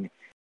everything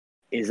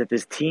is that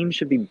this team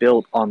should be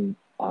built on.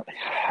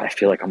 I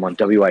feel like I'm on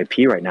WIP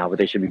right now, but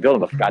they should be built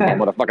on the goddamn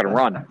motherfucking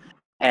run.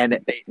 And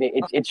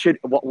it should.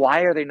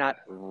 Why are they not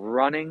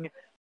running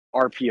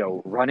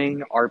RPO,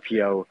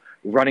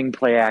 running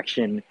play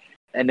action,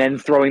 and then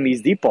throwing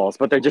these deep balls?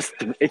 But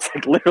it's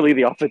like literally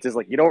the offense is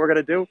like, you know what we're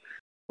gonna do?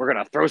 We're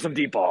gonna throw some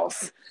deep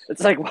balls.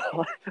 It's like,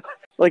 well,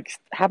 like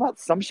how about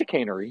some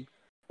chicanery,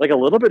 like a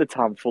little bit of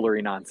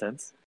tomfoolery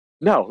nonsense?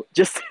 No,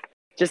 just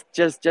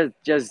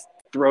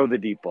throw the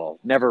deep ball.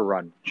 Never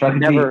run. Chuck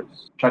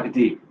it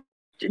deep.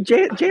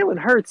 Jalen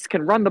Hurts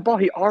can run the ball.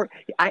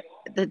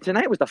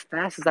 Tonight was the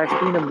fastest I've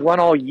seen him run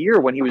all year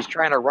when he was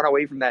trying to run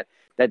away from that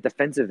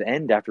defensive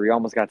end after he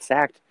almost got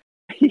sacked.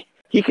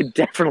 He could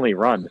definitely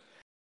run.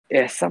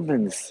 Yeah,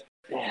 something's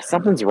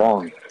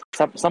wrong.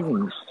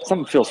 Something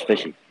feels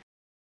fishy.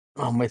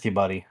 I'm with you,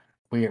 buddy.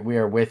 We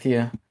are with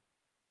you.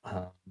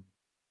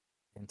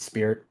 In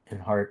spirit and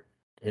heart,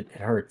 it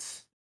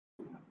hurts.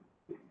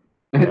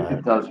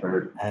 It does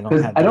hurt. I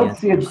don't don't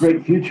see a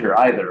great future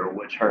either,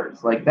 which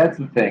hurts. Like that's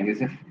the thing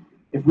is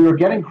if we were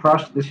getting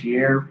crushed this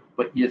year,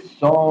 but you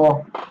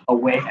saw a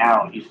way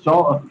out, you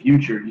saw a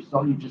future, you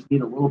just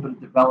need a little bit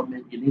of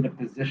development, you need a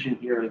position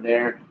here or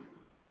there.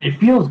 It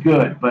feels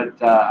good,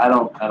 but I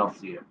don't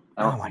see it.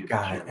 Oh my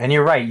god! And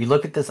you're right. You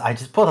look at this. I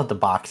just pulled up the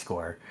box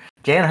score.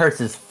 Jalen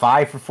Hurts is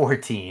 5 for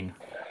 14.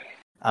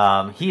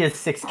 He has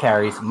 6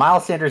 carries.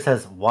 Miles Sanders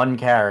has 1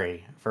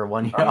 carry for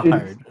 1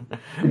 yard.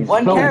 It's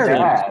One so carry.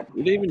 bad.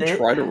 He didn't even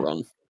try to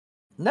run.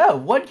 No,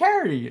 one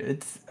carry.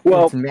 It's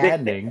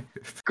maddening.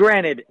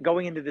 Granted,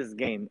 going into this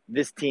game,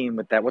 this team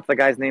with that, what's the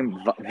guy's name?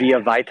 Via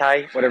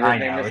Vitae, whatever his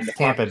name is. It's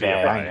Tampa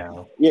Bay. I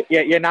know.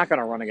 You're not going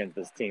to run against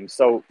this team.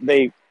 So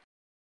they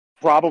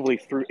probably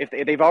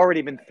they've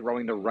already been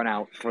throwing the run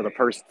out for the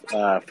first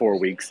 4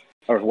 weeks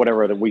or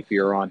whatever the week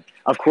you're on.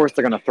 Of course,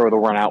 they're going to throw the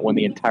run out when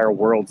the entire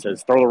world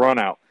says throw the run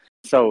out.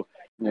 So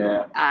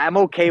yeah, I'm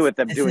okay with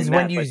them doing that. This is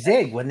when you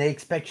zig, when they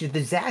expect you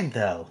to zag,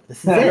 though.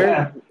 This is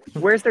it.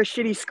 Where's their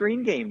shitty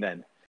screen game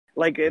then?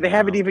 Like they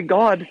haven't even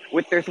gone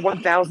with their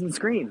 1,000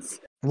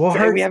 screens. Well,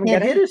 so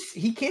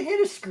he can't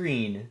hit a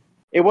screen.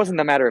 It wasn't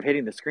a matter of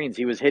hitting the screens.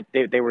 He was hit.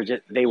 They were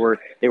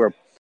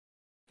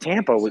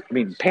Tampa. Where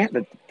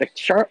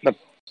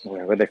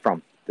are they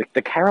from?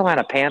 The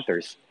Carolina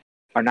Panthers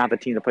are not the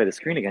team to play the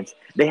screen against.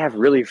 They have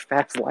really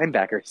fast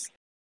linebackers.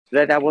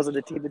 That wasn't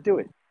the team to do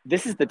it.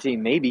 This is the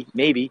team. Maybe.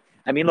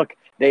 I mean, look,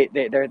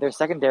 their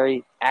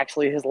secondary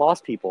actually has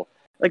lost people.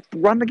 Like,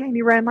 run the game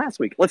you ran last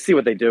week. Let's see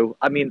what they do.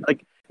 I mean,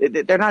 like,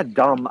 they're not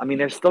dumb. I mean,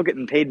 they're still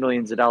getting paid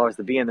millions of dollars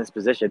to be in this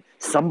position.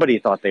 Somebody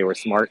thought they were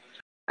smart.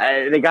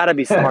 They got to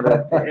be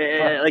smarter.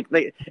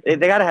 They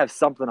got to have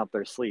something up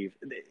their sleeve.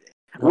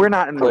 We're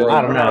not in the.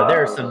 I don't know.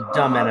 There are some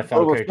dumb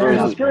NFL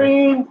coaches.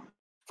 Screen.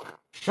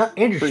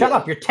 Andrew, shut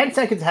up! You're 10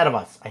 seconds ahead of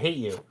us. I hate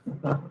you.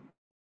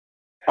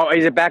 Oh,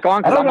 is it back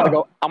on? Because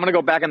I'm gonna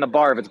go back in the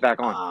bar if it's back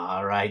on.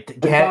 All right,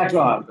 back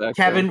on.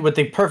 Kevin with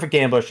the perfect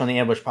ambush on the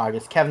Ambush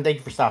Podcast. Kevin, thank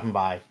you for stopping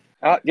by.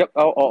 Yep.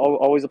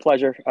 Always a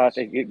pleasure.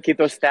 Keep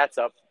those stats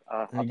up.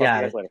 I'll talk to you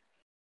guys later.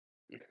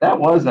 That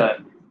was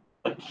a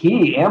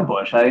key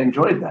ambush. I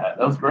enjoyed that.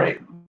 That was great.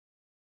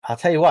 I'll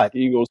tell you what.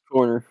 Eagles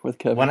Corner with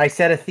Kevin. When I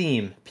set a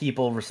theme,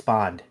 people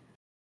respond.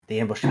 The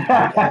Ambush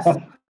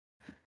Podcast.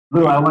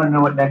 Lou, I want to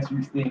know what next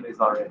week's theme is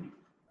already.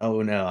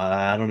 Oh no,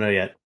 I don't know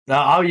yet.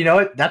 No, you know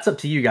what? That's up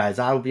to you guys.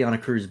 I will be on a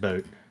cruise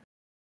boat.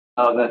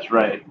 Oh, that's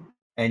right.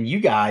 And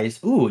you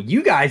guys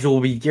will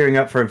be gearing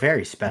up for a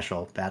very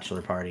special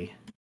bachelor party.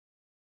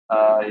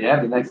 Yeah,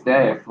 the next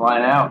day,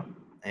 flying out.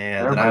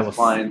 Yeah, that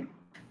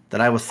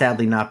I will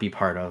sadly not be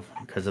part of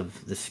because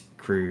of this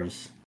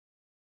cruise.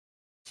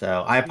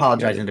 So I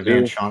apologize in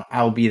advance, Sean.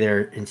 I will be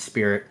there in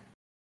spirit.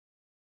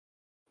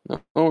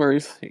 No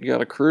worries. You got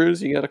a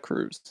cruise. Yeah,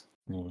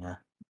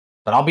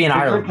 but I'll be in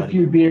Ireland. Drink a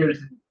few beers.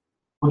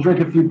 We'll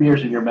drink a few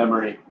beers in your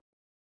memory.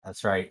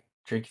 That's right.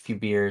 Drink a few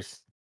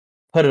beers.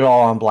 Put it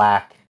all on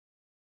black.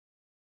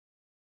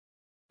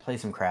 Play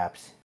some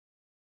craps.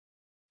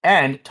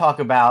 And talk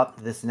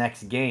about this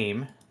next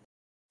game.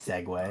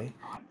 Segue.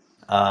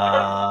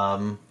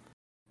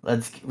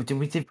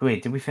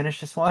 Did we finish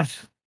this one?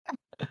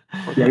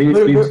 Yeah,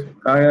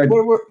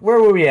 where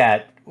were we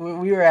at?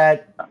 We were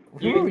at.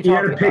 You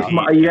gotta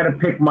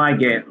pick my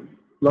game.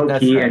 Low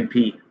key right. And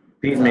Pete.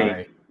 Pete and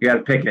me. You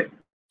gotta pick it.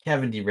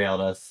 Kevin derailed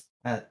us.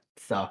 That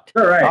sucked.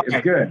 All right,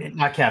 it's good.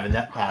 Not Kevin.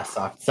 That pass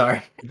sucked.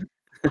 Sorry.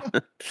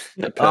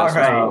 All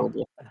right.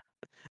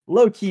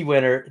 Low key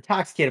winner,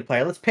 intoxicated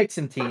player. Let's pick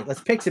some team.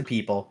 Let's pick some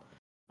people.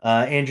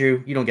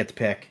 Andrew, you don't get to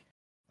pick.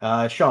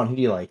 Sean, who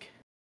do you like?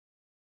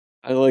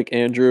 I like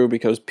Andrew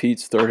because Pete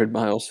started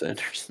Miles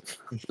Sanders.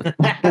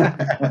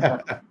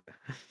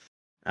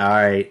 All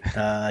right.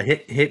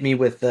 Hit me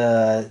with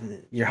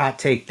your hot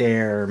take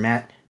there,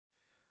 Matt.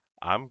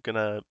 I'm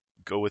gonna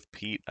go with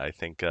Pete. I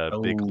think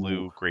Big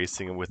Lou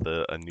gracing him with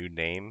a new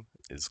name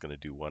is gonna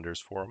do wonders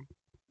for him.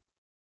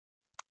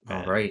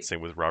 All right.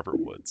 Same with Robert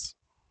Woods.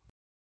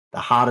 The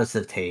hottest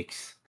of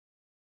takes.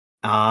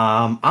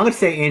 I'm gonna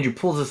say Andrew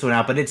pulls this one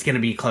out, but it's gonna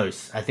be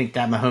close. I think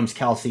that Mahomes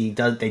Kelsey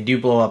they do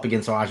blow up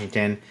against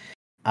Washington.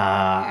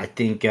 I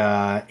think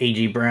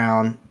A.J.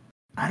 Brown.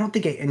 I don't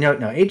think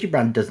A.J.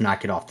 Brown does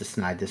not get off the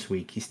snide this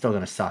week. He's still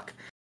gonna suck.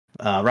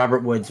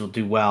 Robert Woods will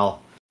do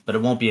well, but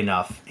it won't be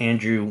enough.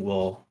 Andrew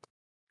will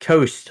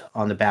coast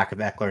on the back of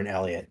Eckler and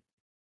Elliott.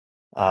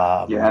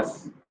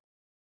 Yes.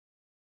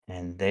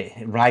 And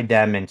they ride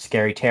them and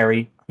Scary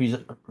Terry, who's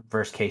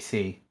versus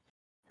KC,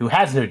 who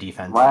has no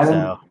defense.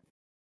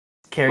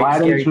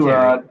 Scary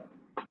Terry.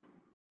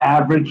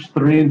 Average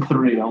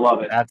 3-3. I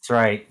love it. That's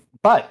right.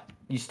 But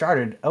you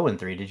started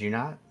 0-3, did you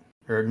not?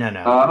 Or no.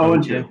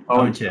 0-2.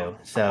 0-2.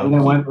 So and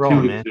then went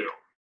rolling, man.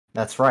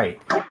 That's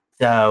right.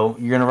 So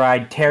you're gonna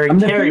ride Terry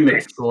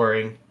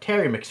McScoring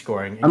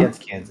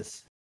against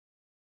Kansas.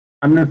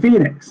 I'm the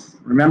Phoenix.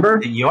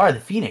 Remember? You are the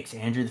Phoenix,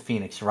 Andrew the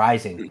Phoenix,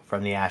 rising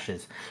from the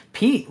ashes.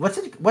 Pete,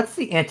 what's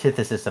the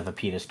antithesis of a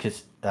penis?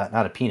 Because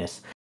not a penis,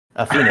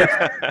 a phoenix.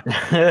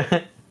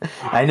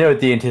 I know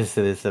what the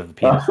antithesis of a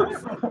penis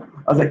is.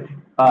 I was like,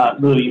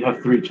 Lou, you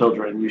have 3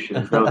 children. You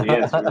should know the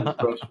answer to this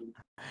question.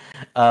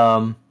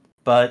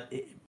 But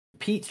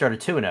Pete started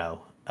 2-0.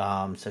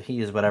 So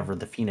he is whatever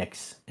the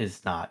Phoenix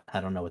is not.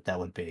 I don't know what that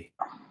would be.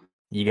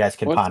 You guys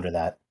can ponder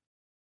that.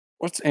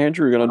 What's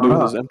Andrew going to do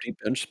with his empty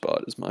bench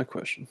spot is my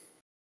question.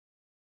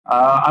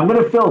 I'm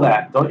going to fill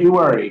that. Don't you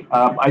worry.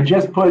 I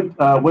just put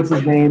what's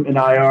his name in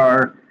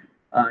IR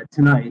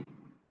tonight.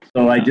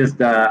 So I just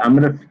I'm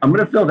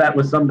gonna fill that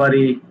with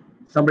somebody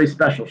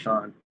special,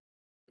 Sean.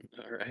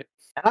 All right.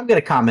 And I'm going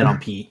to comment on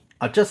Pete.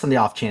 just on the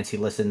off chance he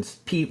listens,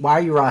 Pete, why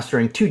are you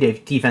rostering 2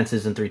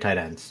 defenses and 3 tight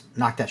ends?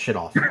 Knock that shit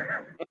off.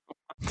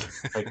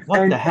 Like,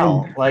 what the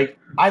hell? Like,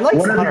 I like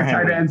one of Hunter the tight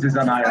Henry. ends is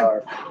on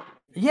IR.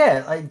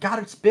 Yeah, like,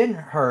 Goddard's been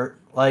hurt.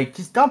 Like,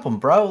 just dump him,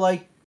 bro.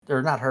 Like,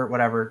 or not hurt,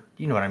 whatever.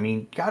 You know what I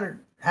mean. Goddard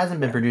hasn't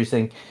been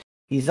producing.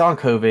 He's on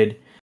COVID.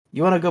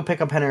 You want to go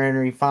pick up Hunter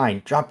Henry?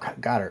 Fine. Drop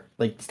Goddard.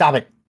 Like, stop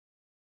it.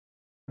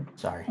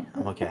 Sorry,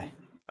 I'm okay.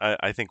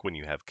 I think when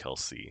you have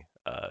Kelsey,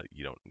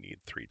 you don't need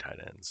 3 tight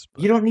ends.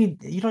 But... You don't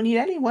need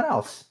anyone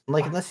else.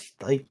 Like, unless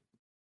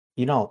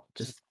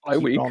just bye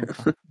week.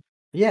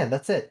 Yeah,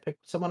 that's it. Pick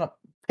someone up.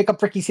 Pick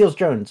up Ricky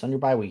Seals-Jones on your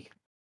bye week.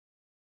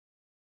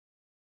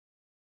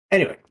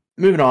 Anyway,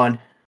 moving on.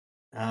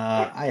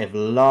 I have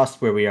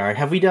lost where we are.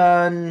 Have we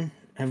done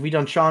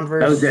Sean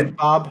versus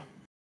Bob?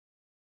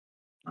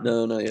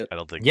 No, not yet. I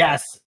don't think.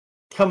 Yes. So.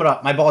 Coming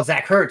up, my ball,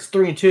 Zach Hertz,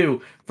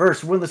 3-2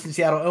 versus winless in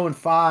Seattle,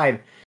 0-5.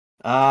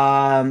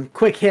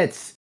 Quick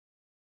hits.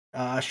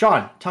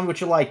 Sean, tell me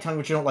what you like. Tell me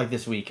what you don't like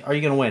this week. Are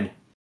you going to win?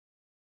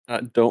 I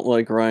don't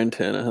like Ryan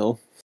Tannehill.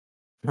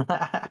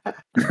 that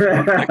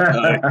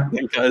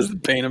guy's the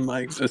pain of my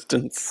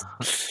existence.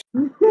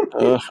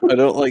 I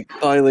don't like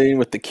Thielen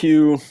with the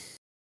Q.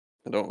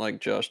 I don't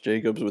like Josh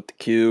Jacobs with the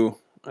Q.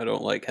 I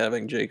don't like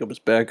having Jacobs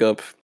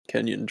backup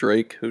Kenyon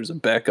Drake, who's a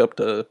backup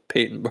to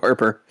Peyton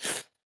Barber.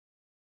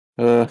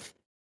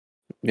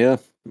 Yeah,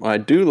 I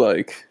do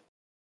like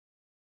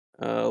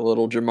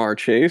little Jamar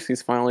Chase.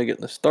 He's finally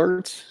getting the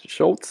starts.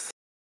 Schultz.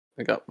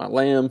 I got my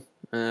Lamb,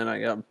 and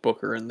I got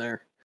Booker in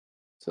there.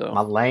 So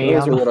my Lamb.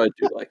 Those are what I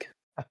do like.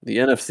 The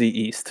NFC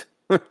East.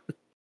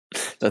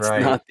 That's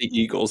right. Not the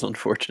Eagles,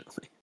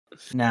 unfortunately.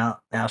 Now,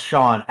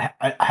 Sean,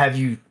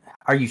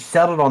 are you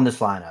settled on this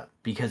lineup?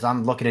 Because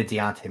I'm looking at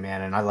Deontay,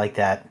 man, and I like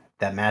that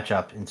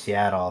matchup in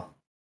Seattle.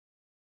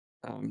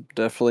 I'm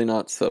definitely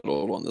not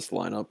settled on this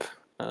lineup.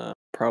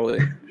 Probably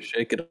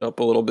shake it up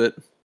a little bit.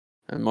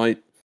 I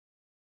might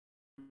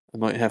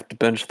have to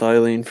bench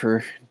Thielen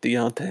for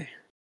Deontay.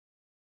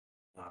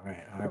 All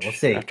right, we'll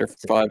see. After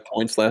 5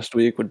 points last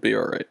week would be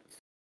all right.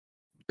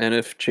 And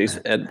if Chase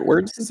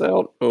Edwards is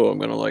out, I'm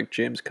going to like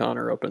James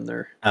Conner up in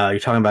there. You're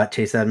talking about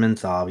Chase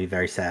Edmonds? I'll be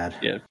very sad.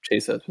 Yeah,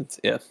 Chase Edmonds,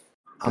 yeah.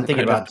 I'm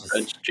thinking about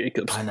bench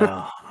Jacobs. I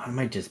know. I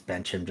might just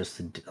bench him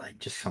just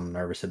I'm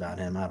nervous about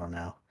him. I don't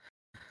know.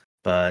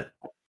 But,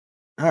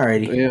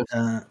 alrighty.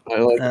 Yeah, I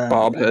like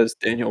Bob has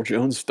Daniel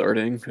Jones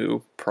starting,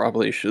 who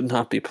probably should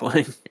not be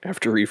playing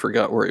after he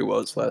forgot where he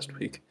was last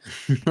week.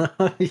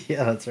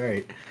 Yeah, that's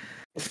right.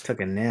 Took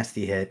a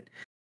nasty hit.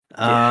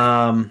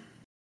 Yeah.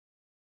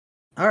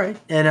 All right,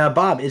 and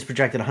Bob is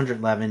projected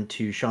 111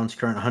 to Sean's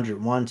current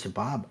 101. So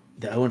Bob,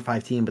 the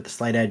 0-5 team, but the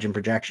slight edge in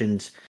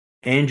projections.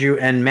 Andrew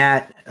and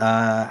Matt,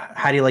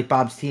 how do you like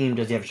Bob's team?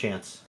 Does he have a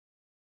chance?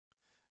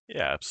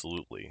 Yeah,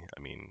 absolutely. I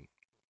mean,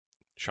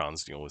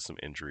 Sean's dealing with some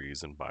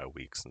injuries and bye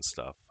weeks and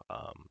stuff,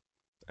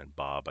 and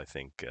Bob, I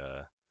think,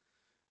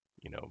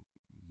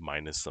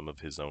 minus some of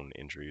his own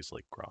injuries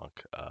like Gronk,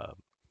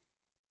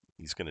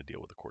 he's going to deal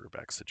with the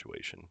quarterback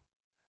situation.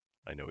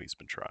 I know he's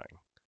been trying.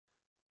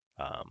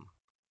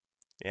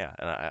 Yeah,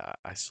 and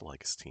I still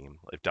like his team.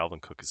 If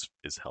Dalvin Cook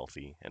is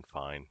healthy and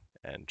fine,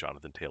 and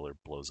Jonathan Taylor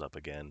blows up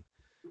again,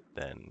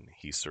 then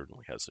he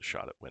certainly has a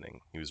shot at winning.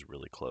 He was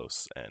really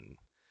close, and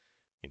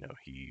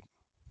he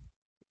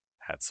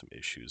had some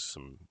issues.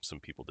 Some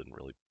people didn't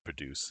really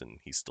produce, and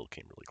he still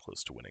came really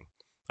close to winning.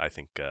 I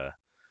think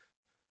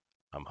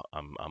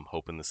I'm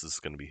hoping this is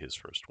going to be his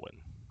first win.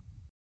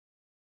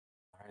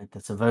 All right,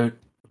 that's a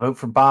vote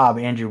for Bob.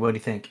 Andrew, what do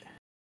you think?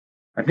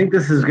 I think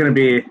this is going to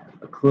be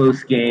a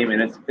close game,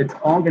 and it's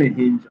all going to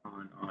hinge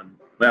on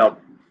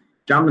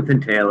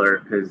Jonathan Taylor,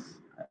 because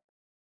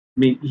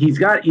he's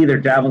got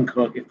either Dalvin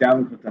Cook. If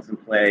Dalvin Cook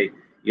doesn't play,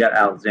 you got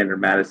Alexander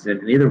Mattison,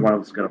 and either one of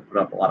them is going to put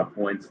up a lot of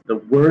points. The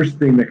worst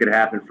thing that could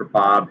happen for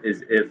Bob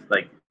is if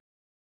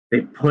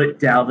they put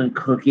Dalvin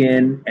Cook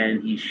in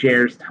and he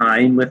shares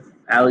time with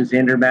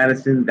Alexander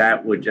Mattison.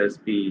 That would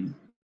just be,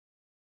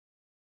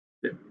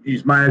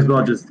 you might as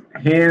well just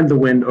hand the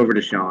win over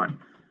to Sean.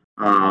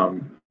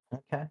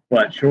 Okay.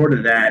 But short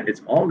of that,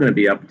 it's all going to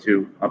be up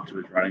to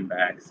his running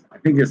backs. I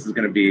think this is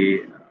going to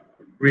be a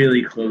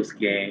really close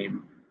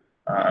game.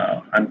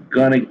 I'm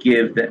going to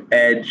give the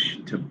edge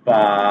to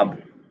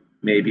Bob,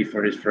 maybe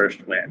for his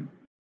first win.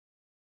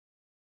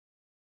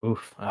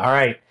 Oof. All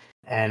right.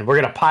 And we're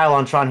going to pile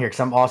on Sean here because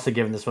I'm also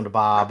giving this one to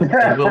Bob.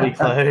 It will be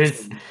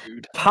close.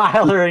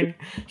 Piling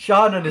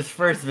Sean on his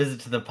first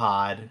visit to the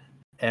pod.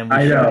 And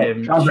we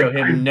show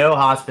him no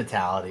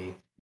hospitality.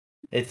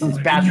 It's his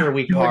Bachelor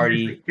Week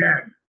party.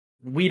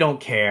 We don't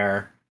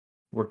care.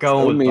 We're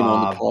going with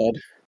Bob. On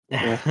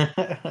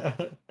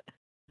the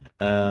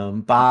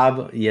pod.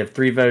 Bob, you have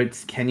 3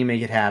 votes. Can you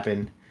make it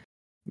happen?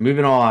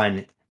 Moving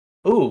on.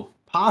 Ooh,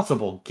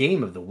 possible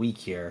game of the week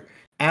here.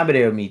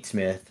 Amadeo Meat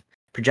Smith,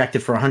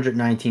 projected for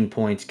 119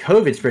 points.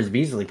 COVID spreads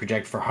Beasley,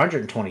 projected for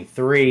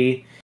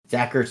 123.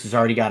 Zach Ertz has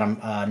already got him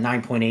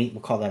 9.8.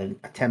 We'll call that a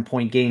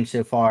 10-point game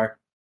so far,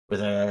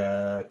 with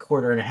a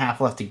quarter and a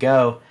half left to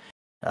go.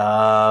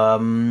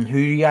 Who do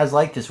you guys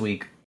like this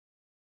week?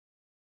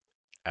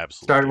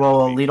 Absolutely.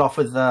 We'll lead off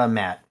with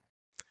Matt.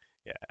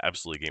 Yeah,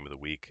 absolutely game of the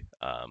week.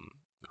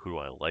 Who do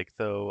I like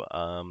though?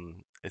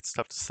 It's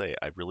tough to say.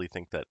 I really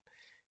think that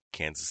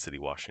Kansas City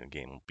Washington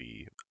game will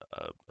be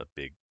a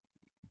big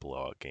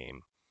blowout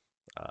game.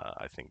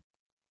 I think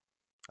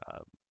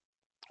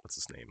what's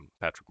his name?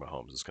 Patrick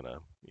Mahomes is gonna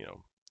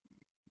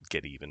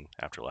get even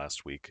after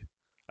last week.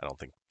 I don't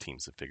think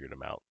teams have figured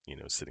him out.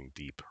 Sitting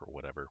deep or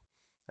whatever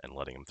and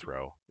letting him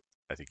throw.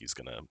 I think he's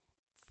gonna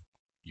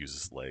use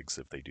his legs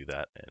if they do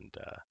that and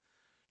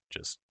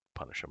just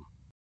punish him.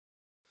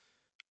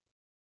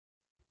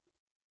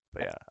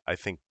 But yeah, I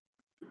think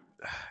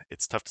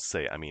it's tough to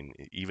say. I mean,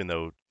 even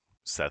though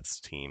Seth's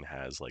team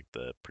has like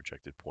the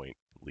projected point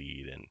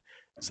lead and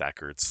Zach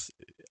Ertz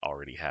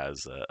already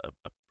has a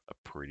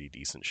pretty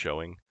decent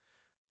showing,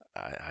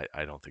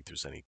 I don't think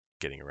there's any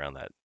getting around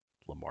that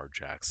Lamar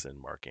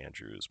Jackson, Mark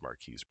Andrews,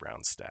 Marquise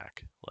Brown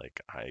stack. Like,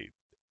 I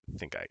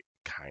think I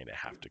kind of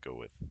have to go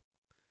with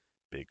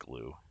Big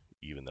Lou,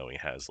 even though he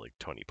has like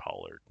Tony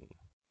Pollard. And,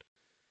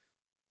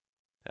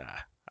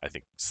 I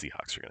think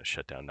Seahawks are going to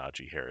shut down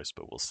Najee Harris,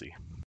 but we'll see.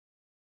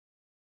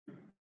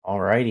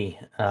 Alrighty.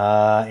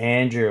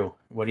 Andrew,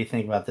 what do you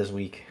think about this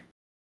week?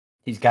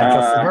 He's got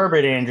Justin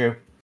Herbert, Andrew.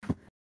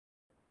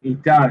 He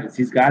does.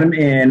 He's got him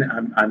in.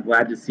 I'm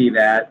glad to see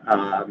that.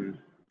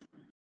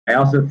 I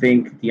also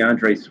think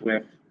DeAndre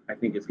Swift, I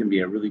think it's going to be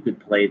a really good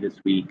play this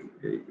week.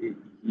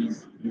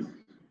 He's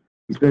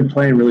been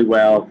playing really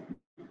well.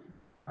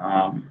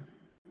 And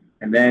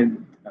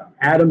then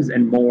Adams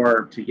and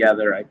Moore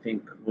together, I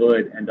think,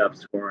 would end up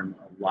scoring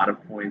a lot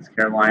of points.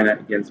 Carolina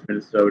against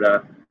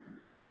Minnesota.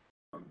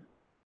 I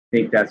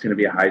think that's going to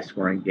be a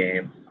high-scoring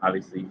game.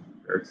 Obviously,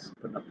 Ertz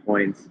putting up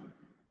points.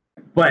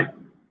 But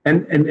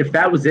and if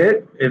that was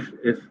it, if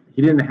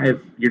he didn't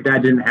have your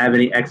dad didn't have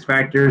any X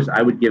factors,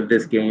 I would give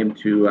this game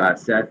to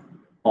Seth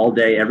all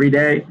day, every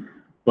day.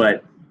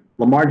 But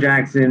Lamar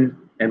Jackson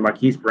and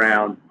Marquise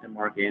Brown and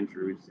Mark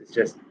Andrews, it's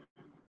just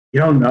you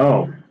don't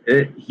know.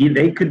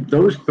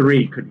 Those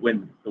three could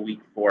win the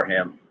week for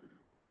him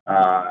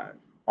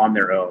on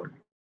their own.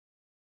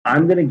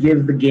 I'm going to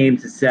give the game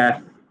to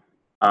Seth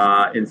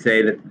and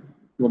say that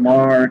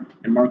Lamar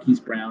and Marquise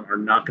Brown are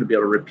not going to be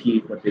able to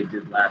repeat what they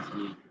did last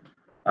week.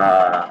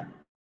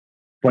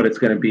 But it's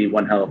going to be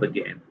one hell of a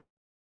game.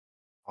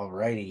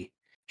 Alrighty.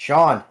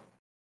 Sean,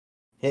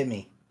 hit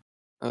me.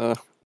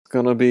 It's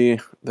going to be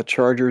the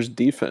Chargers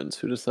defense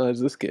who decides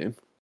this game.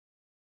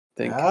 I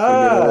think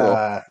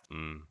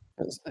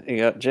you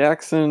got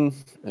Jackson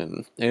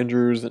and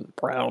Andrews and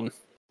Brown.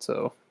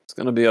 So it's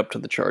going to be up to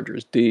the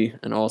Chargers D.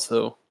 And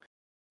also,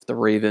 if the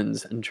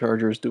Ravens and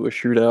Chargers do a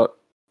shootout,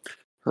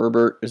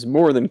 Herbert is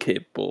more than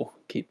capable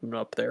keeping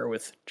up there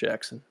with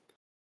Jackson.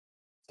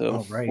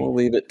 So we'll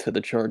leave it to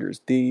the Chargers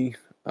D.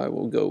 I'm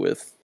gonna go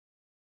with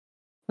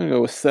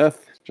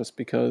Seth just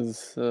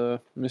because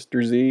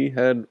Mr. Z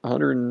had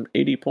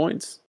 180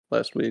 points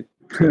last week.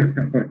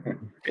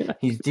 Yeah.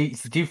 He's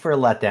due for a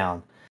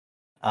letdown.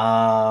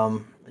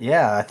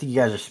 Yeah, I think you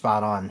guys are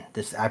spot on.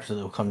 This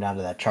absolutely will come down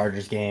to that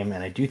Chargers game,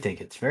 and I do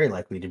think it's very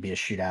likely to be a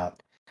shootout.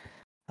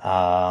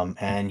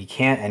 And you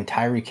can't, and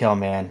Tyreek Hill,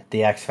 man,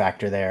 the X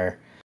factor there,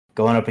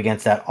 going up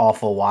against that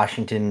awful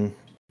Washington,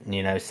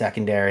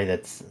 secondary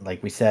that's,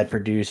 like we said,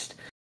 produced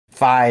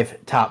 4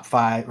 top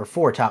 5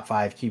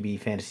 QB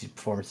fantasy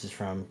performances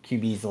from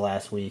QBs the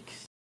last week.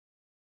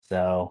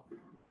 So,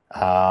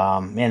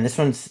 man, this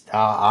one's,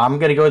 I'm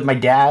going to go with my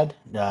dad,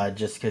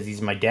 just because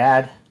he's my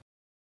dad.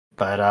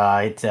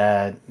 But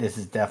this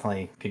is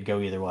definitely could go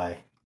either way.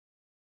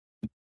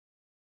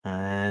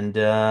 And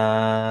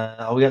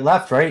all we got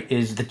left, right,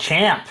 is the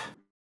champ,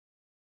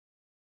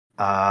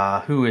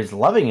 who is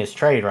loving his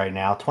trade right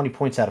now. 20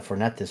 points out of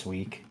Fournette this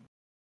week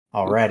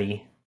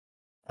already.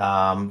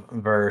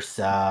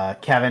 Versus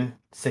Kevin,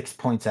 6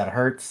 points out of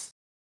Hurts.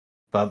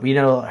 But we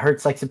know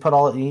Hurts likes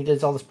to he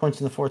does all his points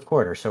in the fourth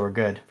quarter, so we're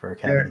good for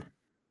Kevin.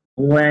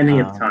 Plenty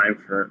of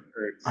time for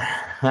Hurts.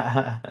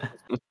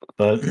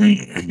 But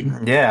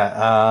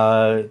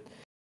yeah,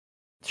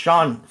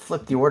 Sean,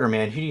 flip the order,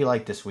 man. Who do you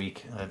like this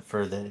week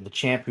for the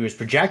champ who is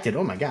projected?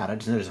 Oh my God, I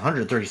just noticed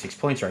 136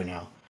 points right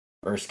now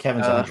versus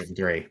Kevin's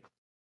 103.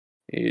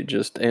 You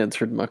just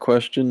answered my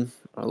question.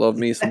 I love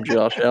me some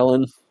Josh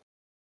Allen.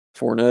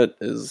 Fournette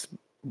is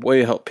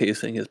way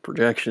outpacing his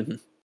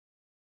projection.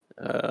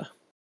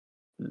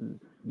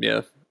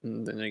 Yeah,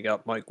 and then you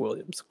got Mike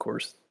Williams, of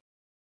course.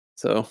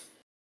 So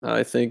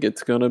I think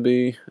it's going to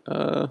be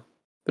the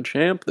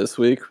champ this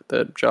week,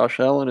 that Josh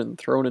Allen, and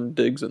throwing in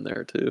Diggs in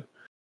there too.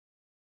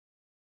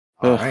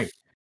 All right.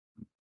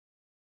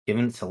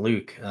 Giving it to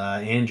Luke.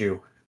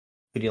 Andrew,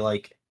 who do you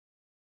like?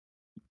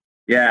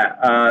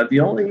 Yeah, the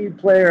only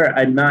player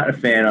I'm not a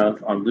fan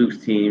of on Luke's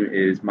team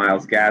is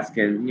Myles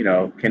Gaskin.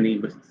 Can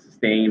he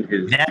sustain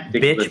his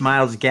bitch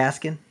Myles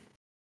Gaskin?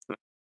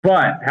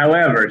 But,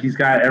 however, he's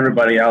got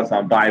everybody else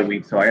on bye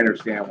week, so I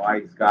understand why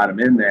he's got him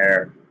in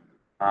there.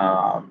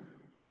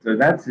 So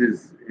that's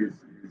his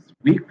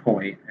weak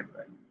point.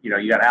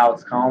 You got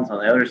Alex Collins on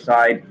the other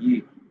side.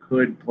 He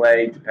could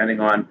play depending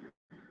on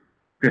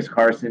Chris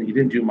Carson. He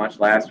didn't do much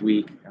last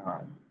week.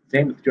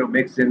 Same with Joe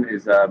Mixon.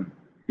 He's a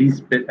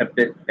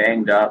bit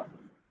banged up.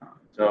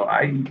 So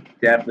I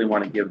definitely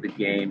want to give the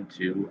game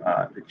to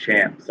the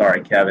champ.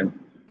 Sorry, Kevin.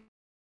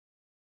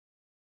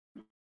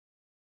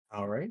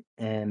 All right.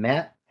 And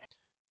Matt?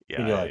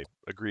 Yeah, I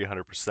agree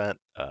 100%.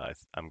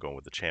 I'm going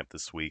with the champ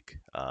this week.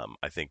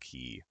 I think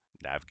he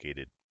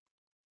navigated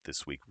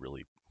this week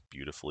really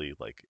beautifully.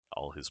 Like,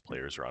 all his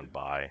players are on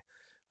bye.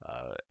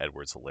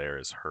 Edwards-Helaire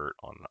is hurt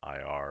on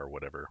IR or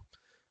whatever.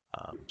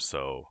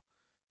 So,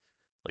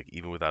 like,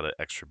 even without an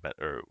extra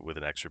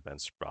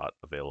bench spot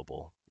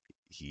available,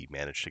 he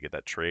managed to get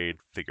that trade,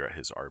 figure out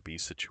his RB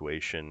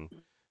situation,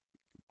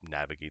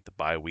 navigate the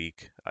bye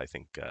week. I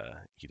think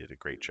he did a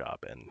great job,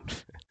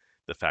 and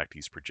the fact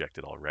he's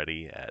projected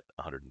already at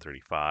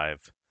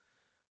 135,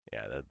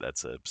 yeah,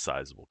 that's a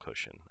sizable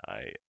cushion.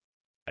 I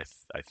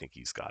think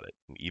he's got it.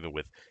 And even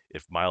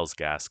if Myles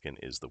Gaskin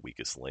is the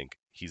weakest link,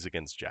 he's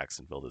against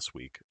Jacksonville this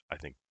week. I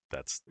think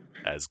that's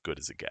as good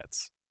as it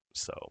gets.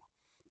 So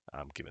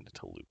I'm giving it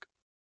to Luke.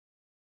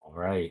 All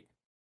right.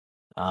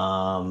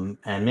 And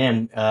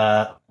man,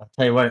 I'll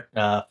tell you what,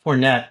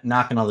 Fournette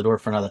knocking on the door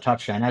for another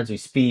touchdown as we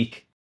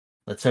speak.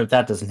 Let's hope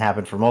that doesn't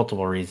happen for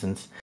multiple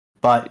reasons.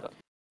 But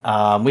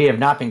we have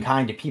not been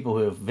kind to people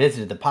who have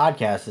visited the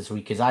podcast this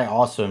week, because I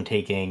also am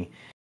taking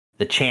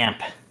the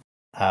champ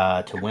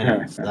to win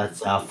it. So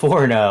that's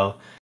 4-0.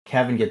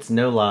 Kevin gets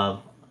no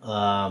love.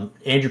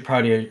 Andrew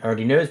probably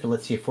already knows, but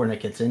let's see if Fournette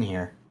gets in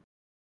here.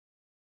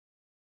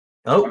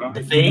 Oh,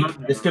 the fake.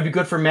 This could be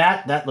good for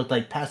Matt. That looked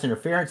like pass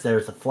interference.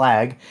 There's a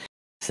flag.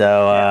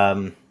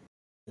 So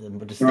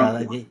just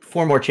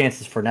 4 more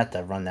chances for Fournette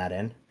to run that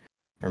in.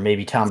 Or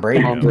maybe Tom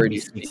Brady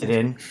sneaks it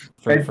in.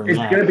 It's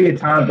going to be a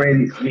Tom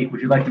Brady sneak.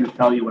 Would you like me to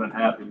tell you when it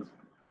happens?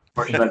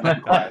 Or should I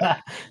be quiet?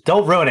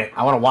 Don't ruin it.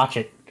 I want to watch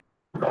it,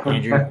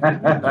 Andrew.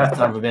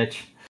 Son of a bitch.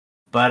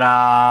 But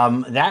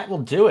that will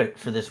do it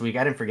for this week.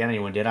 I didn't forget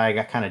anyone, did I? I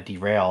got kind of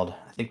derailed.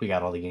 I think we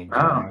got all the games.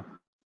 Oh.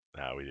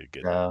 No, we did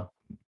good. So,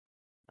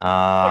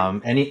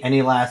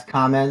 any last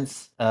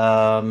comments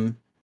on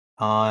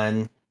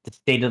the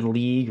state of the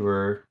league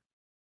or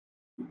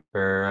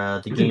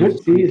the game? It's a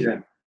good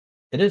season.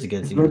 It is a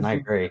good season. I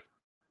agree.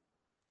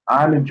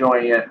 I'm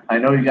enjoying it. I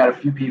know you got a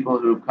few people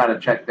who've kind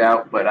of checked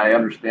out, but I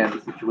understand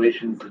the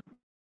situations.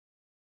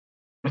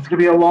 It's going to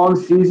be a long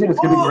season.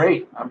 It's going to be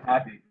great. I'm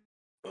happy.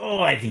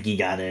 Oh, I think he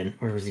got in.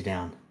 Where was he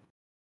down?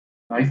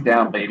 He's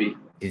down, baby.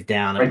 He's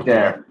down right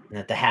there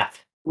at the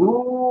half.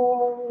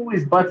 Ooh,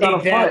 his butt's on a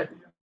foot.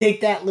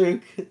 Take that,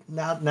 Luke.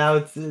 Now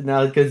it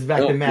goes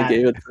back to Matt. He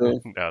gave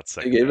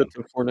it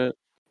to Fournette.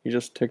 He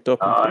just ticked up.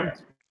 No.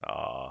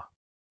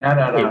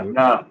 It's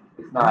not.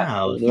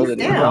 No, he's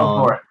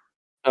down. For it.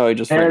 Oh, he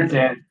just ran it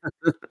in.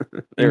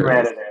 He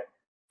ran it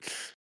in.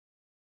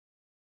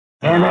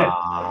 Damn it.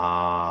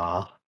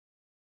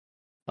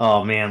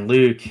 Oh, man,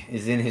 Luke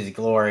is in his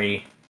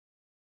glory.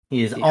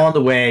 He is on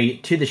the way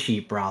to the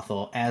sheep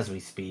brothel as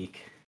we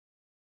speak.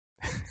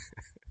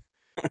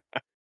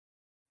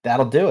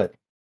 That'll do it.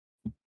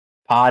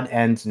 Pod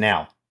ends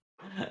now.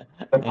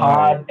 The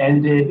pod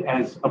ended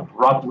as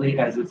abruptly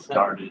as it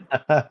started.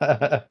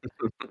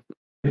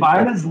 If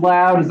I'm as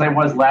loud as I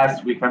was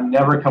last week, I'm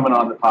never coming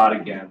on the pod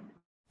again.